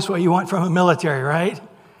always what you want from a military, right?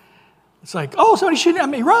 It's like, oh, somebody's shooting at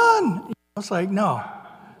me, run. It's like, no.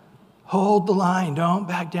 Hold the line, don't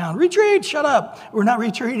back down. Retreat, shut up. We're not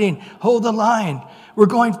retreating. Hold the line. We're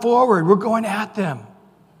going forward, we're going at them.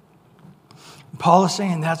 Paul is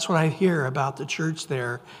saying that's what I hear about the church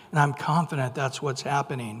there, and I'm confident that's what's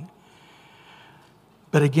happening.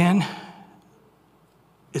 But again,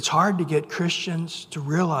 it's hard to get Christians to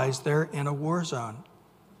realize they're in a war zone.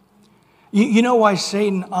 You know why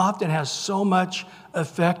Satan often has so much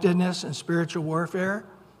effectiveness in spiritual warfare?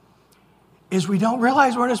 Is we don't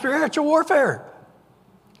realize we're in a spiritual warfare.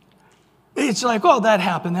 It's like, oh, that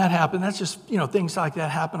happened. That's just, things like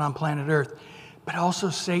that happen on planet Earth. But also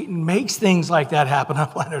Satan makes things like that happen on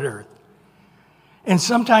planet Earth. And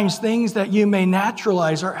sometimes things that you may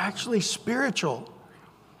naturalize are actually spiritual.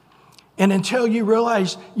 And until you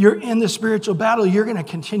realize you're in the spiritual battle, you're going to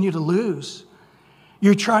continue to lose.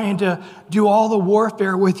 You're trying to do all the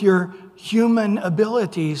warfare with your human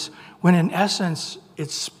abilities when in essence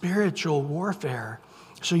it's spiritual warfare.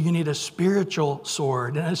 So you need a spiritual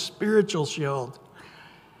sword and a spiritual shield.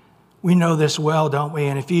 We know this well, don't we?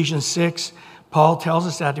 In Ephesians 6, Paul tells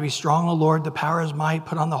us that to be strong in the Lord, the power of his might,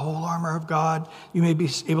 put on the whole armor of God. You may be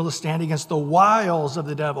able to stand against the wiles of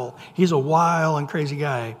the devil. He's a wild and crazy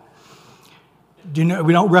guy. We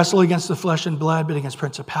don't wrestle against the flesh and blood, but against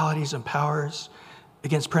principalities and powers,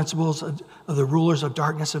 against principles of the rulers of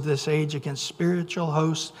darkness of this age, against spiritual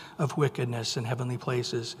hosts of wickedness in heavenly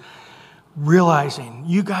places. Realizing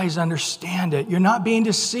you guys understand it. You're not being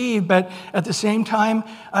deceived, but at the same time,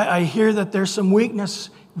 I hear that there's some weakness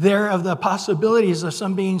there of the possibilities of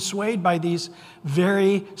some being swayed by these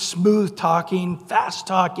very smooth-talking,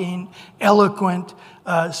 fast-talking, eloquent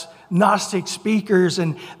Gnostic speakers,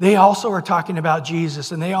 and they also are talking about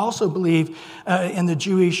Jesus, and they also believe in the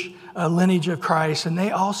Jewish lineage of Christ, and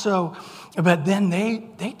they also, but then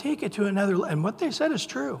they take it to another, and what they said is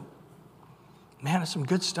true. Man, there's some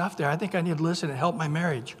good stuff there. I think I need to listen and help my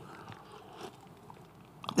marriage.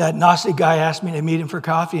 That Gnostic guy asked me to meet him for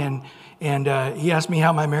coffee, and he asked me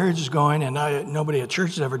how my marriage is going, and nobody at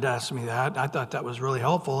church has ever asked me that. I thought that was really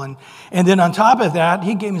helpful. And then on top of that,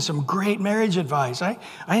 he gave me some great marriage advice. I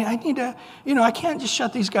need to, I can't just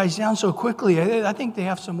shut these guys down so quickly. I think they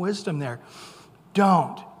have some wisdom there.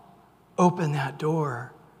 Don't open that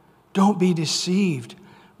door. Don't be deceived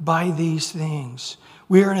by these things.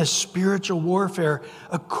 We are in a spiritual warfare.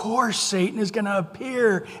 Of course, Satan is going to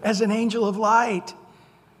appear as an angel of light.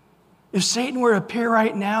 If Satan were to appear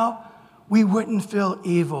right now, we wouldn't feel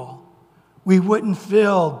evil. We wouldn't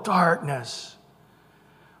feel darkness.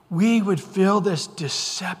 we would feel this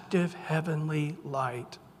deceptive heavenly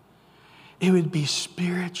light. It would be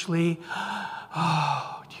spiritually,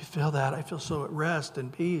 oh, do you feel that? I feel so at rest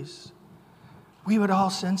and peace. We would all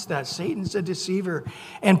sense that. Satan's a deceiver.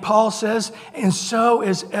 And Paul says, and so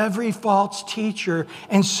is every false teacher,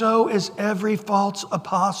 and so is every false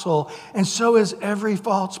apostle, and so is every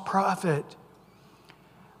false prophet.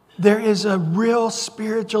 There is a real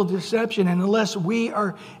spiritual deception, and unless we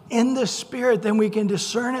are in the Spirit, then we can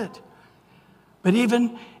discern it. But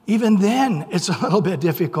even then, it's a little bit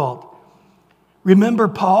difficult. Remember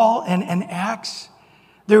Paul and Acts?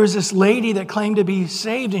 There was this lady that claimed to be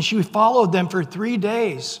saved, and she followed them for 3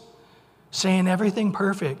 days, saying everything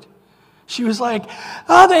perfect. She was like,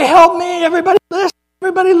 oh, they helped me. Everybody listen.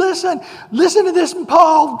 Everybody listen. Listen to this,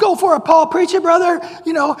 Paul. Go for it, Paul. Preach it, brother.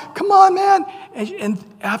 Come on, man. And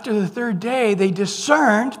after the 3rd day, they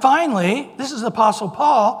discerned, finally, this is Apostle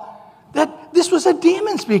Paul, that this was a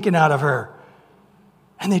demon speaking out of her.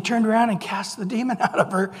 And they turned around and cast the demon out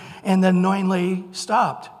of her, and the annoying lady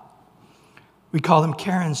stopped. We call them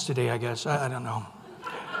Karens today, I guess. I don't know.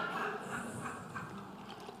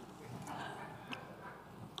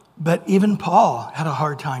 But even Paul had a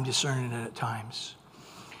hard time discerning it at times.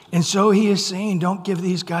 And so he is saying, don't give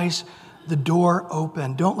these guys the door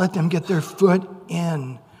open. Don't let them get their foot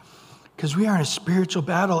in. Because we are in a spiritual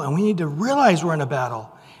battle, and we need to realize we're in a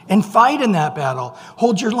battle and fight in that battle.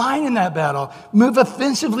 Hold your line in that battle. Move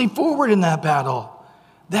offensively forward in that battle.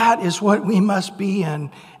 That is what we must be in.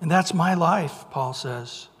 And that's my life, Paul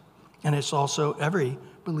says. And it's also every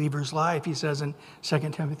believer's life. He says in 2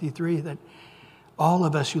 Timothy 3 that all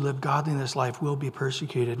of us who live godly in this life will be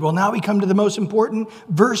persecuted. Well, now we come to the most important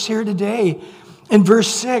verse here today. In verse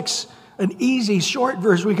 6, an easy, short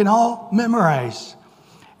verse we can all memorize.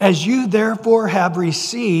 As you therefore have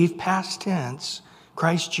received, past tense,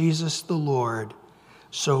 Christ Jesus the Lord,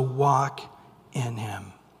 so walk in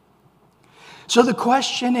him. So the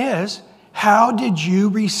question is, how did you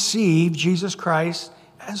receive Jesus Christ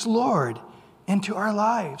as Lord into our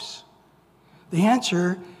lives? The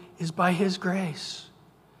answer is by his grace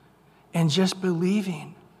and just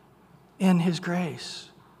believing in his grace,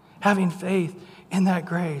 having faith in that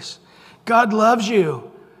grace. God loves you.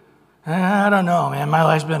 I don't know, man. My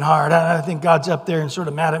life's been hard. I think God's up there and sort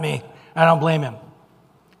of mad at me. I don't blame him.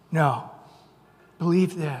 No.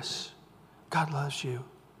 Believe this. God loves you.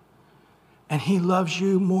 And he loves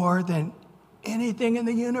you more than anything in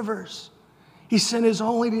the universe. He sent his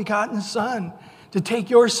only begotten Son to take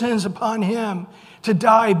your sins upon him, to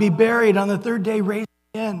die, be buried, on the 3rd day raised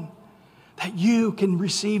again, that you can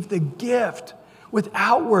receive the gift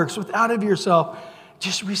without works, without of yourself.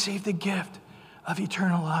 Just receive the gift of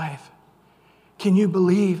eternal life. Can you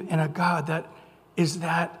believe in a God that is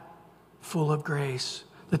that full of grace?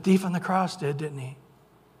 The thief on the cross didn't he?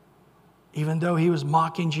 Even though he was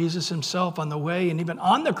mocking Jesus himself on the way and even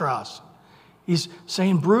on the cross. He's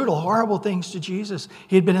saying brutal, horrible things to Jesus.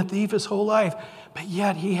 He had been a thief his whole life, but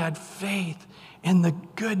yet he had faith in the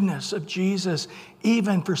goodness of Jesus,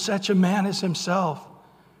 even for such a man as himself.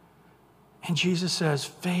 And Jesus says,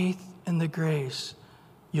 faith in the grace,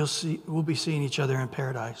 we'll be seeing each other in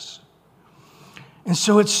paradise. And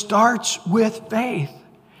so it starts with faith.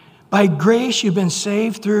 By grace, you've been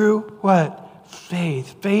saved through what?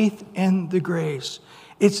 Faith. Faith in the grace.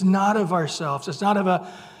 It's not of ourselves. It's not of a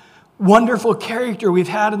wonderful character we've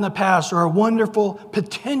had in the past or a wonderful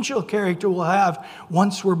potential character we'll have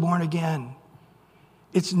once we're born again.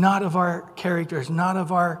 It's not of our character. It's not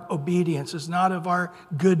of our obedience. It's not of our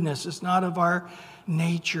goodness. It's not of our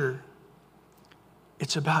nature.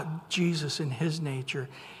 It's about Jesus and his nature.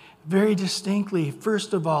 Very distinctly,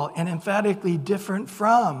 first of all, and emphatically different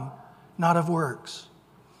from, not of works.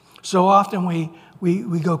 So often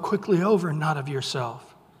we go quickly over not of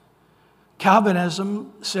yourself.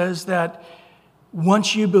 Calvinism says that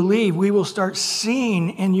once you believe, we will start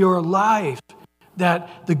seeing in your life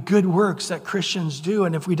that the good works that Christians do.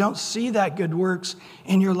 And if we don't see that good works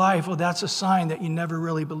in your life, well, that's a sign that you never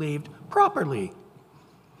really believed properly.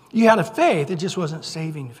 You had a faith, it just wasn't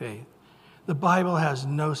saving faith. The Bible has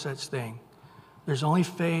no such thing. There's only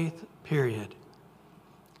faith, period.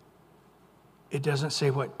 It doesn't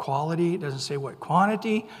say what quality, it doesn't say what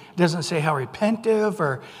quantity, it doesn't say how repentive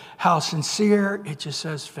or how sincere, it just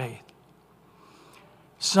says faith.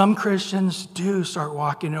 Some Christians do start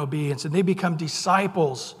walking in obedience and they become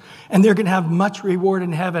disciples and they're going to have much reward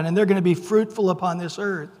in heaven and they're going to be fruitful upon this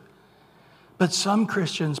earth. But some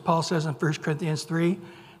Christians, Paul says in 1 Corinthians 3,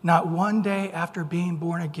 not one day after being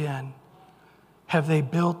born again have they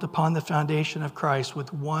built upon the foundation of Christ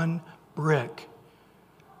with one brick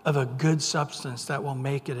of a good substance that will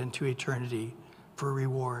make it into eternity for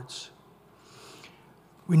rewards.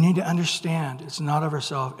 We need to understand it's not of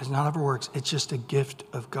ourselves, it's not of our works, it's just a gift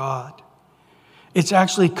of God. It's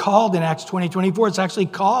actually called in Acts 20:24, it's actually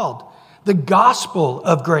called the gospel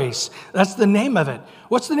of grace. That's the name of it.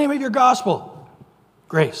 What's the name of your gospel?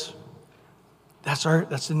 Grace. That's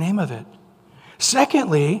the name of it.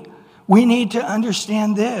 Secondly, we need to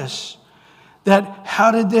understand this, that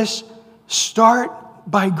how did this start?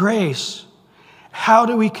 By grace. How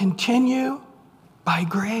do we continue? By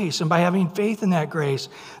grace and by having faith in that grace.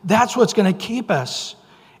 That's what's going to keep us,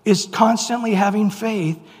 is constantly having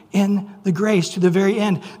faith in the grace to the very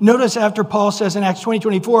end. Notice after Paul says in Acts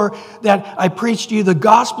 20:24 that I preached to you the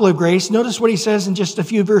gospel of grace, notice what he says in just a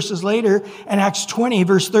few verses later in Acts 20,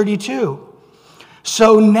 verse 32.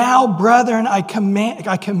 So now, brethren, I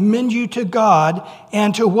commend you to God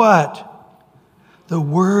and to what? The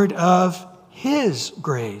word of his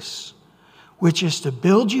grace, which is to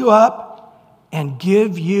build you up and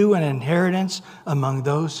give you an inheritance among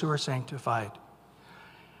those who are sanctified.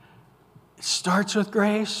 It starts with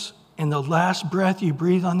grace. In the last breath you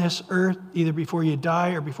breathe on this earth, either before you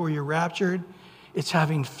die or before you're raptured, it's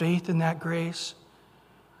having faith in that grace.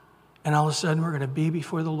 And all of a sudden, we're going to be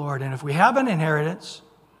before the Lord. And if we have an inheritance,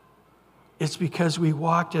 it's because we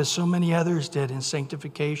walked as so many others did in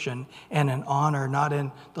sanctification and in honor, not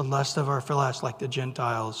in the lust of our flesh like the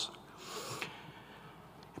Gentiles.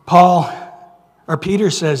 Peter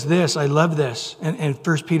says this, I love this, in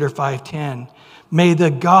 1 Peter 5:10. May the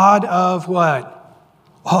God of what?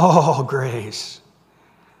 All grace,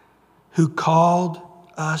 who called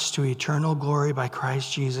us to eternal glory by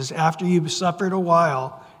Christ Jesus, after you've suffered a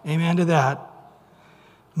while, amen to that.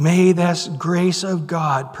 May this grace of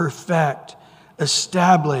God perfect,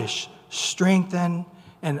 establish, strengthen,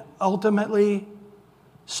 and ultimately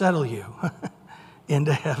settle you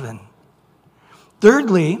into heaven.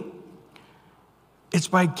 Thirdly, it's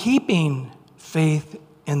by keeping faith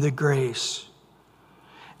in the grace.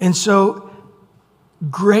 And so,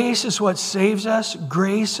 grace is what saves us.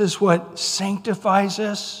 Grace is what sanctifies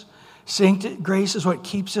us. Grace is what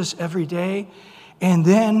keeps us every day. And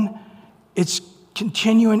then it's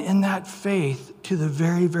continuing in that faith to the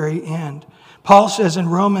very, very end. Paul says in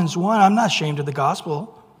Romans 1, I'm not ashamed of the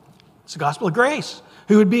gospel. It's the gospel of grace.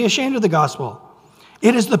 Who would be ashamed of the gospel?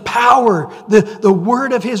 It is the power, the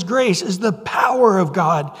word of his grace is the power of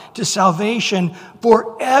God to salvation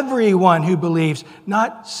for everyone who believes.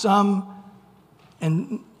 Not some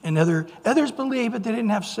and others believe, but they didn't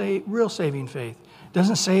have real saving faith. It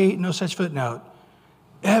doesn't say no such footnote.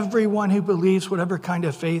 Everyone who believes, whatever kind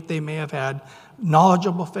of faith they may have had,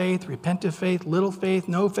 knowledgeable faith, repentant faith, little faith,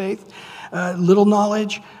 no faith, little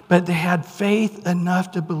knowledge, but they had faith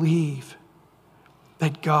enough to believe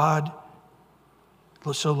that God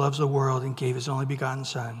so loves the world and gave his only begotten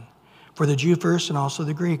Son. For the Jew first and also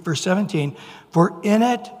the Greek. Verse 17, for in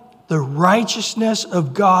it the righteousness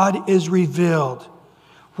of God is revealed.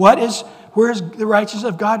 Where is the righteousness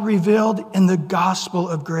of God revealed? In the gospel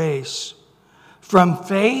of grace. From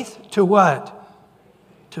faith to what?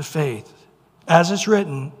 To faith. As it's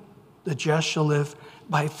written, the just shall live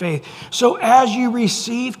by faith. So as you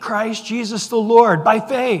receive Christ Jesus the Lord by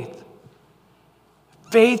faith,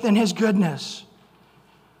 faith in his goodness,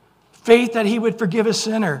 faith that he would forgive a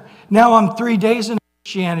sinner. Now I'm 3 days in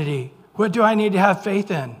Christianity. What do I need to have faith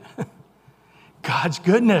in? God's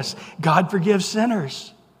goodness. God forgives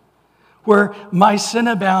sinners. Where my sin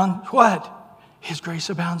abound, what? His grace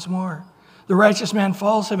abounds more. The righteous man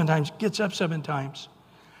falls 7 times, gets up 7 times.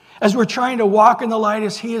 As we're trying to walk in the light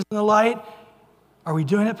as he is in the light, are we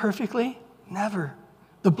doing it perfectly? Never.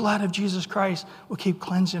 The blood of Jesus Christ will keep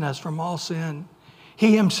cleansing us from all sin.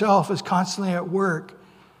 He himself is constantly at work,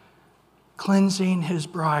 cleansing his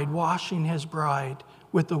bride, washing his bride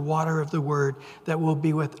with the water of the word that will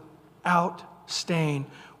be without stain,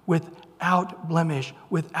 without blemish,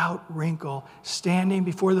 without wrinkle. Standing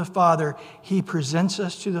before the Father, he presents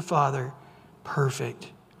us to the Father perfect.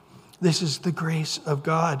 This is the grace of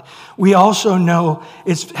God. We also know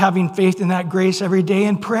it's having faith in that grace every day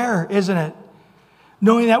in prayer, isn't it?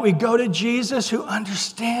 Knowing that we go to Jesus who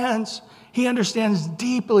understands. He understands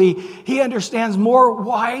deeply. He understands more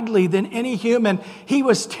widely than any human. He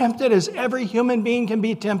was tempted as every human being can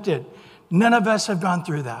be tempted. None of us have gone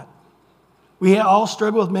through that. We all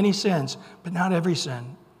struggle with many sins, but not every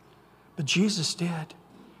sin. But Jesus did.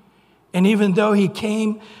 And even though he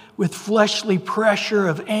came with fleshly pressure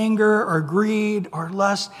of anger or greed or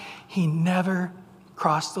lust, he never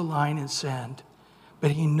crossed the line and sinned.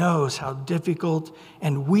 But he knows how difficult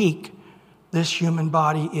and weak this human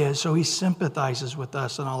body is, so he sympathizes with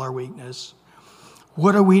us in all our weakness.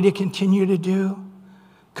 What are we to continue to do?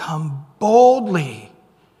 come boldly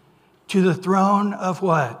to the throne of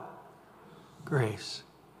what? Grace.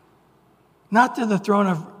 Not to the throne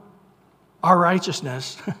of our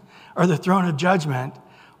righteousness or the throne of judgment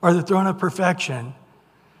or the throne of perfection,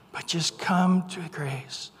 but just come to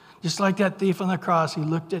grace. Just like that thief on the cross, he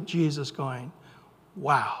looked at Jesus going,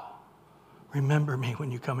 wow, remember me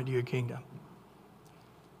when you come into your kingdom.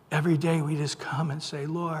 Every day we just come and say,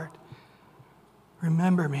 Lord,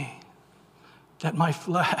 remember me, that my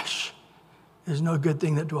flesh is no good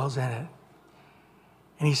thing that dwells in it.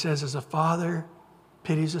 And he says, as a father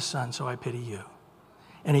pities a son, so I pity you.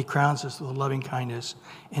 And he crowns us with loving kindness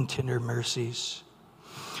and tender mercies.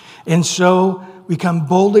 And so we come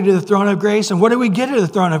boldly to the throne of grace. And what do we get at the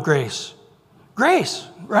throne of grace? Grace,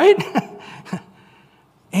 right?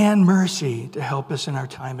 And mercy to help us in our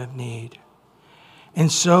time of need.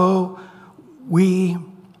 And so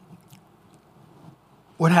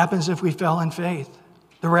what happens if we fell in faith?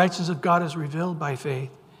 The righteousness of God is revealed by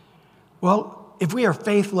faith. Well, if we are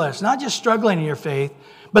faithless, not just struggling in your faith,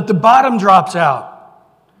 but the bottom drops out.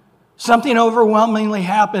 Something overwhelmingly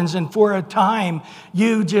happens, and for a time,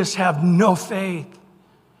 you just have no faith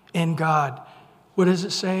in God. What does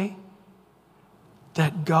it say?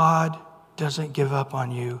 That God doesn't give up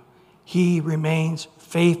on you. He remains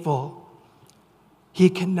faithful. He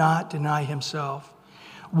cannot deny himself.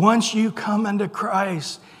 Once you come unto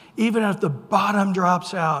Christ, even if the bottom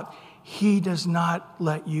drops out, he does not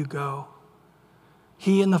let you go.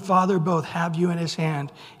 He and the Father both have you in his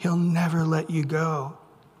hand. He'll never let you go.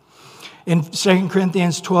 In 2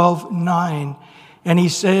 Corinthians 12:9, and he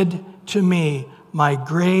said to me, my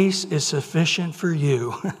grace is sufficient for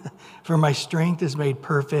you, for my strength is made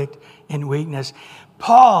perfect in weakness.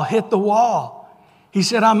 Paul hit the wall. He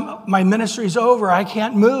said, my ministry's over. I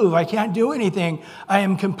can't move. I can't do anything. I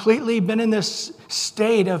am completely been in this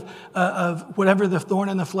state of whatever the thorn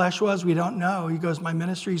in the flesh was. We don't know. He goes, my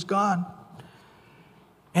ministry's gone.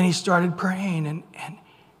 And he started praying.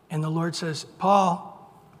 And the Lord says, Paul,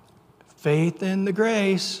 faith in the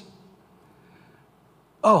grace.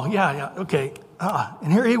 Oh, yeah, okay.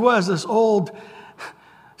 And here he was, this old,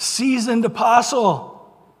 seasoned apostle.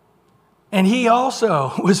 And he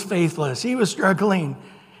also was faithless. He was struggling.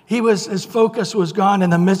 His focus was gone in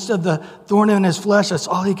the midst of the thorn in his flesh. That's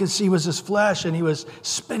all he could see was his flesh, and he was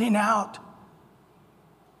spinning out.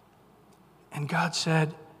 And God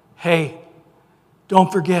said, hey,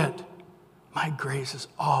 don't forget, my grace is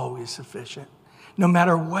always sufficient. No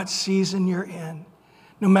matter what season you're in,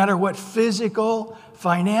 no matter what physical,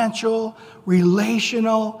 financial,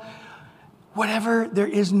 relational, whatever, there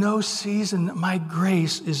is no season that my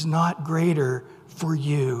grace is not greater for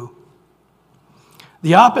you.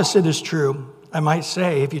 The opposite is true, I might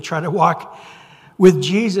say, if you try to walk with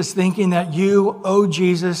Jesus thinking that you owe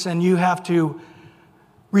Jesus and you have to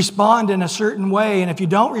respond in a certain way. And if you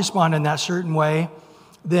don't respond in that certain way,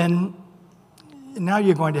 then now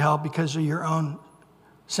you're going to hell because of your own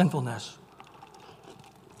sinfulness.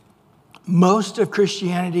 Most of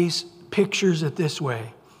Christianity pictures it this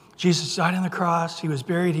way. Jesus died on the cross. He was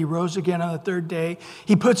buried. He rose again on the third day.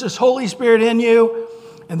 He puts his Holy Spirit in you,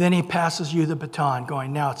 and then he passes you the baton,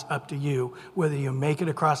 going, now it's up to you whether you make it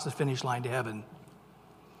across the finish line to heaven.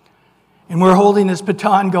 And we're holding this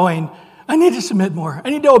baton going, I need to submit more.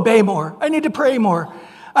 I need to obey more. I need to pray more.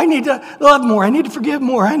 I need to love more. I need to forgive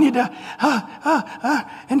more. I need to,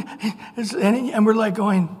 and we're like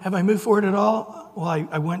going, have I moved forward at all? Well,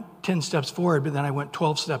 I went 10 steps forward, but then I went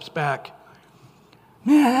 12 steps back.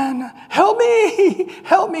 Man, help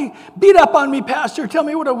me, beat up on me, Pastor. Tell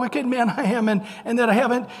me what a wicked man I am and that I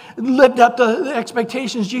haven't lived up to the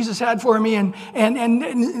expectations Jesus had for me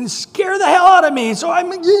and scare the hell out of me. So I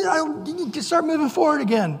can start moving forward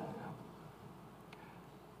again.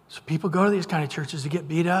 So people go to these kind of churches to get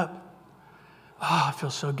beat up. Oh, I feel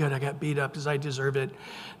so good. I got beat up because I deserve it.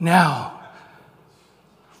 Now,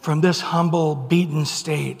 from this humble, beaten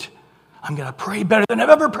state, I'm going to pray better than I've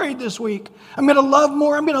ever prayed this week. I'm going to love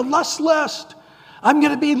more. I'm going to lust less. I'm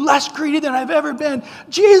going to be less greedy than I've ever been.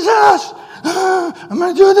 Jesus, I'm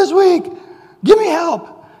going to do it this week. Give me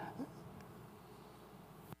help.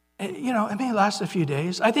 You know, it may last a few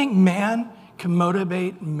days. I think man can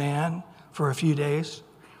motivate man for a few days.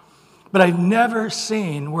 But I've never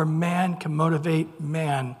seen where man can motivate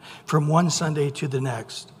man from one Sunday to the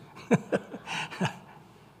next.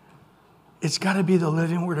 It's got to be the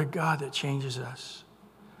living Word of God that changes us.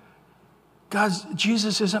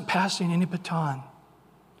 Jesus isn't passing any baton.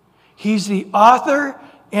 He's the author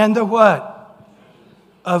and the what?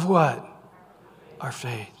 Of what? Our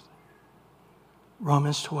faith.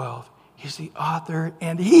 Romans 12. He's the author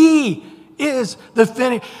and He is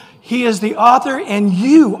the He is the author, and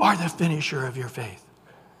you are the finisher of your faith.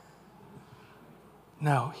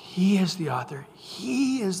 No, He is the author.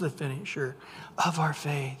 He is the finisher of our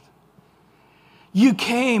faith. You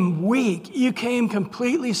came weak. You came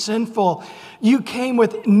completely sinful. You came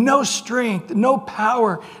with no strength, no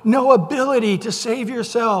power, no ability to save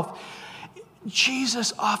yourself.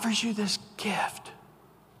 Jesus offers you this gift.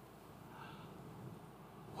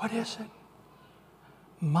 What is it?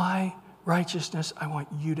 My righteousness. I want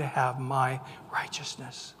you to have my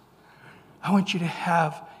righteousness. I want you to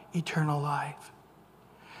have eternal life.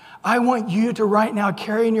 I want you to right now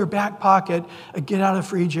carry in your back pocket a get out of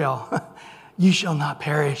free jail. You shall not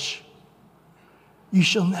perish. You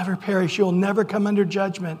shall never perish. You'll never come under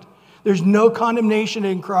judgment. There's no condemnation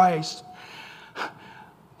in Christ.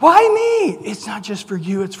 Why me? It's not just for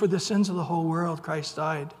you. It's for the sins of the whole world. Christ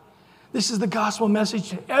died. This is the gospel message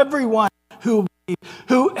to everyone who will believe.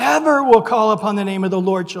 Whoever will call upon the name of the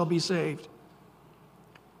Lord shall be saved.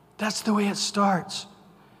 That's the way it starts.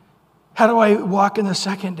 How do I walk in the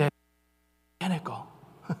second day? Identical.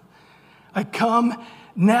 I come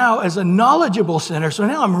now as a knowledgeable sinner, so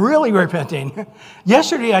now I'm really repenting.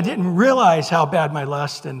 Yesterday, I didn't realize how bad my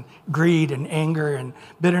lust and greed and anger and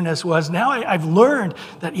bitterness was. Now I've learned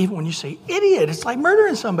that even when you say idiot, it's like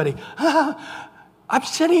murdering somebody. I'm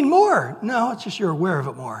sinning more. No, it's just you're aware of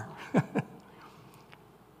it more.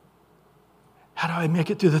 How do I make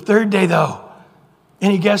it through the third day, though?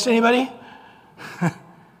 Any guess, anybody?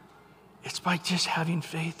 It's by just having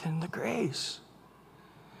faith in the grace.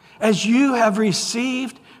 As you have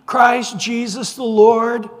received Christ Jesus the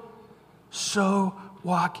Lord, so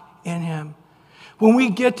walk in Him. When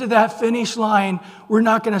we get to that finish line, we're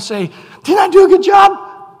not going to say, did I do a good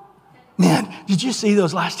job? Man, did you see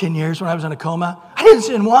those last 10 years when I was in a coma? I didn't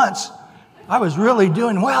sin once. I was really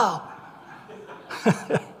doing well.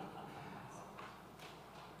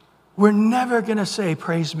 We're never going to say,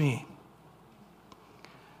 praise me.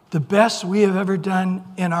 The best we have ever done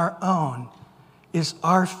in our own is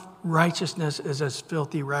our righteousness is as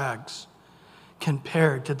filthy rags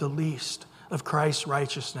compared to the least of Christ's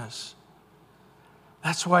righteousness.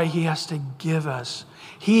 That's why He has to give us.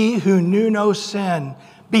 He who knew no sin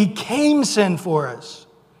became sin for us,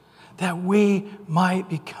 that we might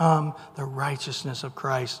become the righteousness of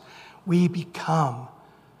Christ. We become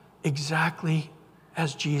exactly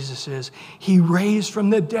as Jesus is. He raised from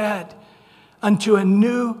the dead unto a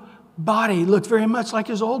new body. Looked very much like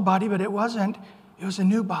His old body, but it wasn't. It was a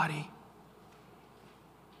new body.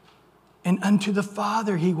 And unto the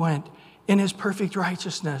Father He went in His perfect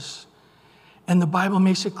righteousness. And the Bible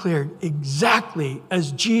makes it clear, exactly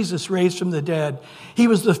as Jesus raised from the dead, He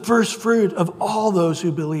was the first fruit of all those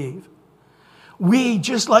who believe. We,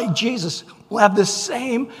 just like Jesus, will have the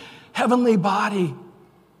same heavenly body.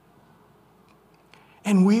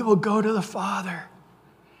 And we will go to the Father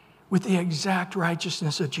with the exact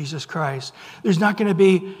righteousness of Jesus Christ. There's not going to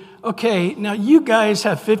be, okay, now you guys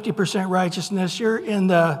have 50% righteousness. You're in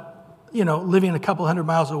the, living a couple hundred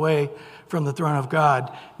miles away from the throne of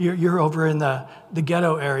God. You're over in the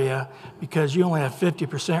ghetto area because you only have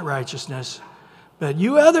 50% righteousness. But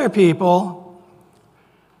you other people,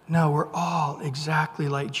 no, we're all exactly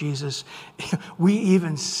like Jesus. We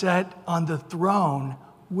even sat on the throne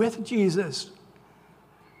with Jesus.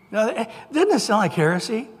 Now, doesn't this sound like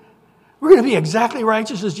heresy? We're going to be exactly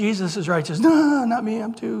righteous as Jesus is righteous. No, not me.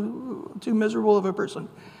 I'm too miserable of a person.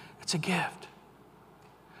 It's a gift.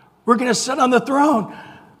 We're going to sit on the throne.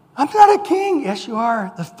 I'm not a king. Yes, you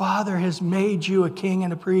are. The Father has made you a king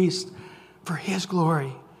and a priest for His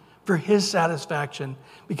glory, for His satisfaction,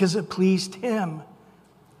 because it pleased Him.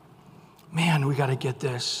 Man, we got to get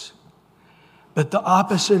this. But the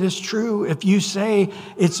opposite is true. If you say,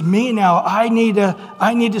 it's me now, I need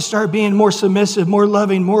to start being more submissive, more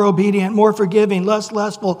loving, more obedient, more forgiving, less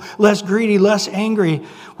lustful, less greedy, less angry.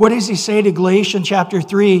 What does He say to Galatians chapter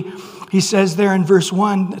 3? He says there in verse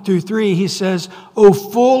 1 through 3, He says, O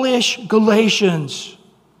foolish Galatians,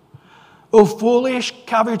 O foolish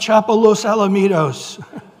Cavichapo los Alamitos,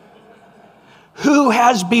 who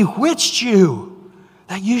has bewitched you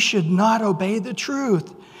that you should not obey the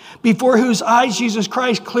truth? Before whose eyes Jesus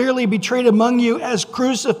Christ clearly betrayed among you as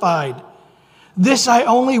crucified. This I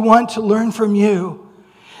only want to learn from you.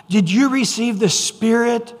 Did you receive the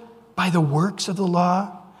Spirit by the works of the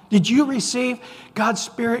law? Did you receive God's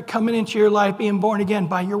Spirit coming into your life, being born again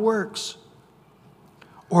by your works?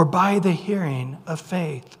 Or by the hearing of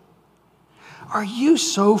faith? Are you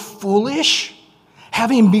so foolish?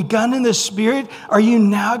 Having begun in the Spirit, are you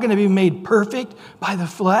now going to be made perfect by the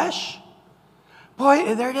flesh?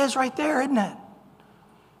 Boy, there it is right there, isn't it?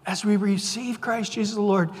 As we receive Christ Jesus the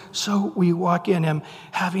Lord, so we walk in him,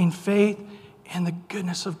 having faith in the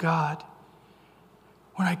goodness of God.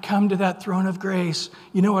 When I come to that throne of grace,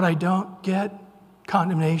 you know what I don't get?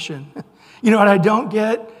 Condemnation. You know what I don't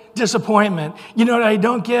get? Disappointment. You know what I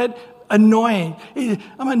don't get? Annoying.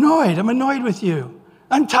 I'm annoyed with you.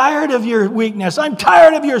 I'm tired of your weakness. I'm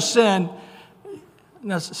tired of your sin.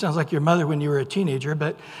 That sounds like your mother when you were a teenager,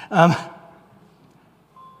 but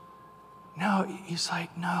no, he's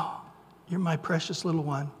like, no, you're my precious little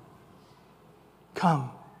one.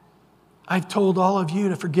 Come. I've told all of you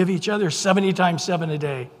to forgive each other 70 times 7 a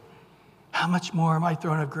day. How much more my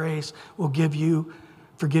throne of grace will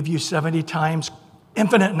forgive you 70 times,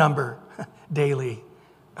 infinite number daily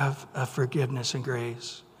of forgiveness and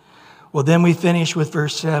grace. Well, then we finish with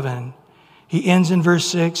verse 7. He ends in verse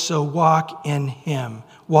 6, so walk in him.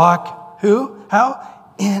 Walk who?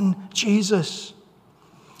 How? In Jesus.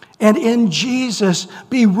 And in Jesus,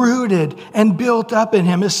 be rooted and built up in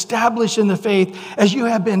him, established in the faith as you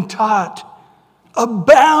have been taught,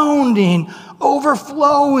 abounding,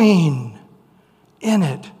 overflowing in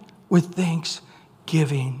it with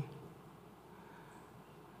thanksgiving.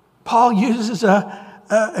 Paul uses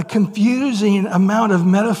a confusing amount of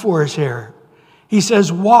metaphors here. He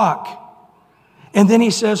says, walk. And then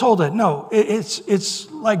he says, hold it. No,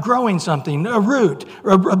 it's like growing something, a root,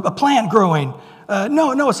 or a plant growing.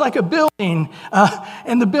 No, it's like a building,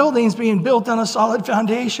 and the building's being built on a solid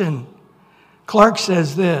foundation. Clark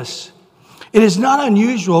says this: it is not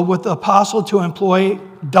unusual with the apostle to employ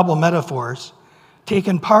double metaphors,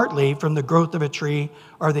 taken partly from the growth of a tree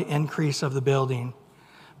or the increase of the building.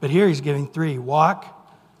 But here he's giving 3: walk,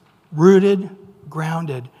 rooted,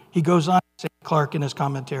 grounded. He goes on to say, Clark in his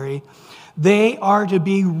commentary, they are to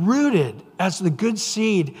be rooted as the good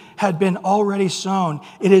seed had been already sown.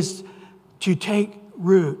 It is to take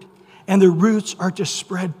root, and the roots are to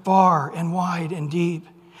spread far and wide and deep.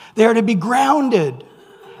 They are to be grounded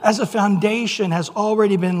as a foundation has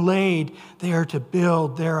already been laid. They are to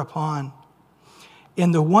build thereupon.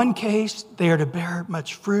 In the one case, they are to bear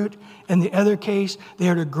much fruit. In the other case, they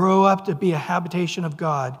are to grow up to be a habitation of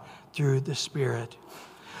God through the Spirit.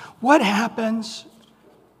 What happens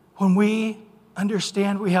when we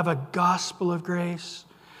understand we have a gospel of grace?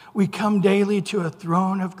 We come daily to a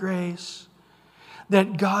throne of grace,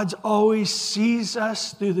 that God always sees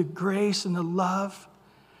us through the grace and the love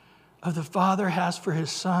of the Father has for his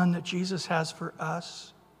Son, that Jesus has for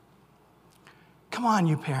us. Come on,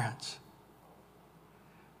 you parents.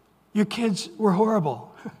 Your kids were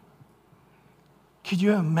horrible. Could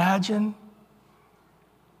you imagine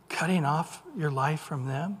cutting off your life from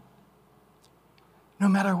them? No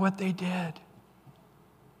matter what they did,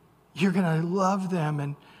 you're going to love them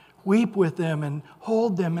and weep with them and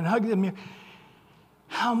hold them and hug them.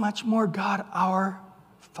 How much more God, our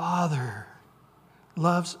Father,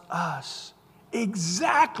 loves us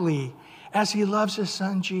exactly as he loves his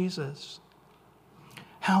Son Jesus.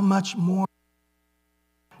 How much more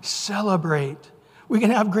celebrate. We can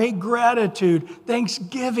have great gratitude,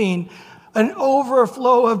 thanksgiving, an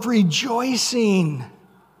overflow of rejoicing.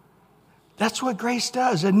 That's what grace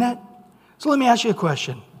does, isn't it? So let me ask you a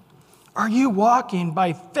question. Are you walking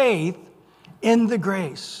by faith in the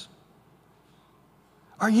grace?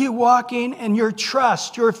 Are you walking in your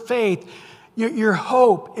trust, your faith, your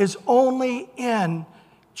hope is only in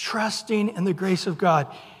trusting in the grace of God?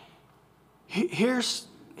 Here's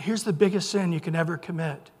the biggest sin you can ever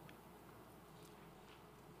commit.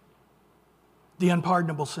 The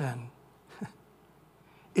unpardonable sin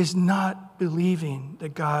is not believing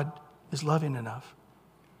that God is loving enough.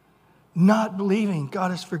 Not believing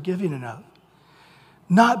God is forgiving enough.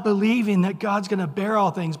 Not believing that God's going to bear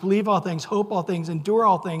all things, believe all things, hope all things, endure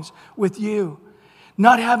all things with you.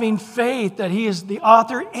 Not having faith that he is the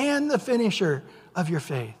author and the finisher of your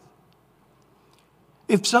faith.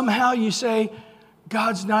 If somehow you say,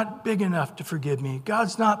 God's not big enough to forgive me,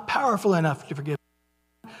 God's not powerful enough to forgive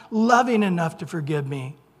me, loving enough to forgive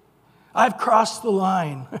me, I've crossed the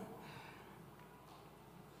line.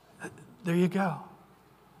 There you go.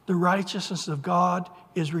 The righteousness of God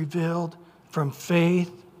is revealed from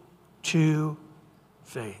faith to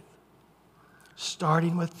faith.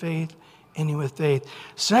 Starting with faith, ending with faith.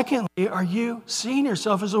 Secondly, are you seeing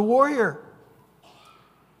yourself as a warrior?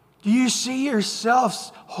 Do you see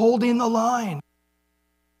yourself holding the line?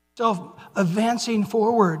 Self advancing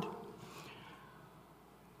forward?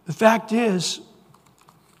 The fact is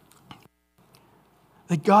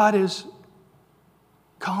that God is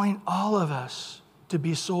calling all of us to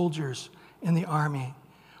be soldiers in the army.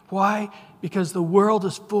 Why? Because the world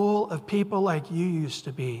is full of people like you used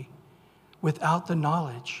to be, without the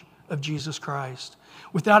knowledge of Jesus Christ,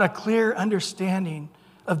 without a clear understanding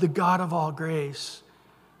of the God of all grace,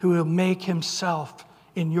 who will make himself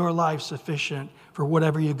in your life sufficient for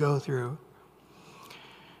whatever you go through.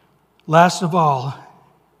 Last of all,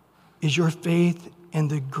 is your faith in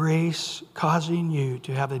the grace causing you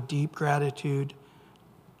to have a deep gratitude,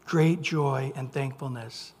 great joy, and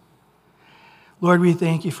thankfulness? Lord, we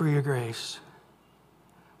thank you for your grace.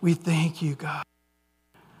 We thank you, God,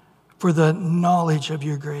 for the knowledge of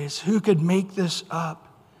your grace. Who could make this up?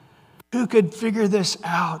 Who could figure this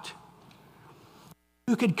out?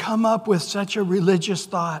 Who could come up with such a religious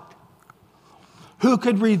thought? Who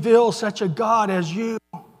could reveal such a God as you?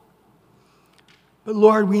 But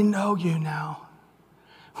Lord, we know you now.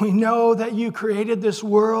 We know that you created this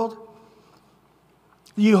world.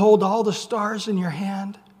 You hold all the stars in your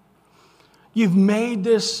hand. You've made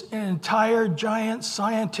this an entire giant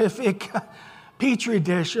scientific petri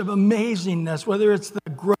dish of amazingness, whether it's the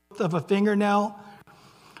growth of a fingernail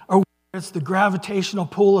or whether it's the gravitational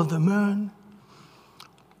pull of the moon,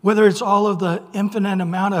 whether it's all of the infinite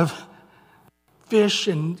amount of fish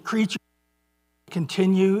and creatures that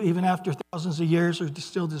continue even after thousands of years are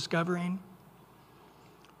still discovering.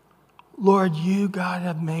 Lord, you, God,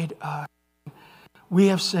 have made us. We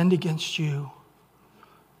have sinned against you.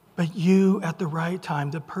 But you, at the right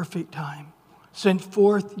time, the perfect time, sent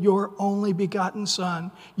forth your only begotten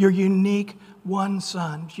Son, your unique one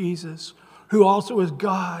Son, Jesus, who also is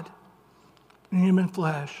God in human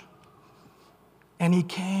flesh. And he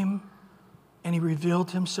came and he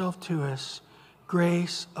revealed himself to us,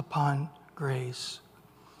 grace upon grace,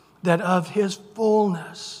 that of his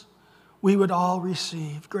fullness we would all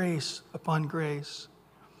receive grace upon grace.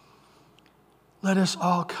 Let us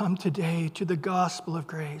all come today to the gospel of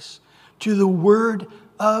grace, to the word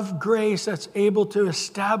of grace that's able to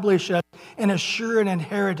establish us and assure an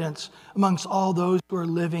inheritance amongst all those who are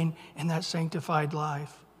living in that sanctified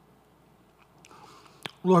life.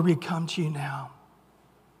 Lord, we come to you now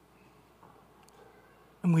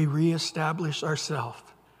and we reestablish ourselves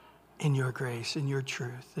in your grace, in your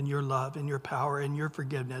truth, in your love, in your power, in your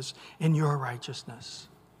forgiveness, in your righteousness.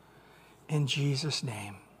 In Jesus'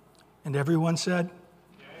 name. And everyone said,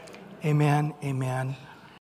 amen, amen.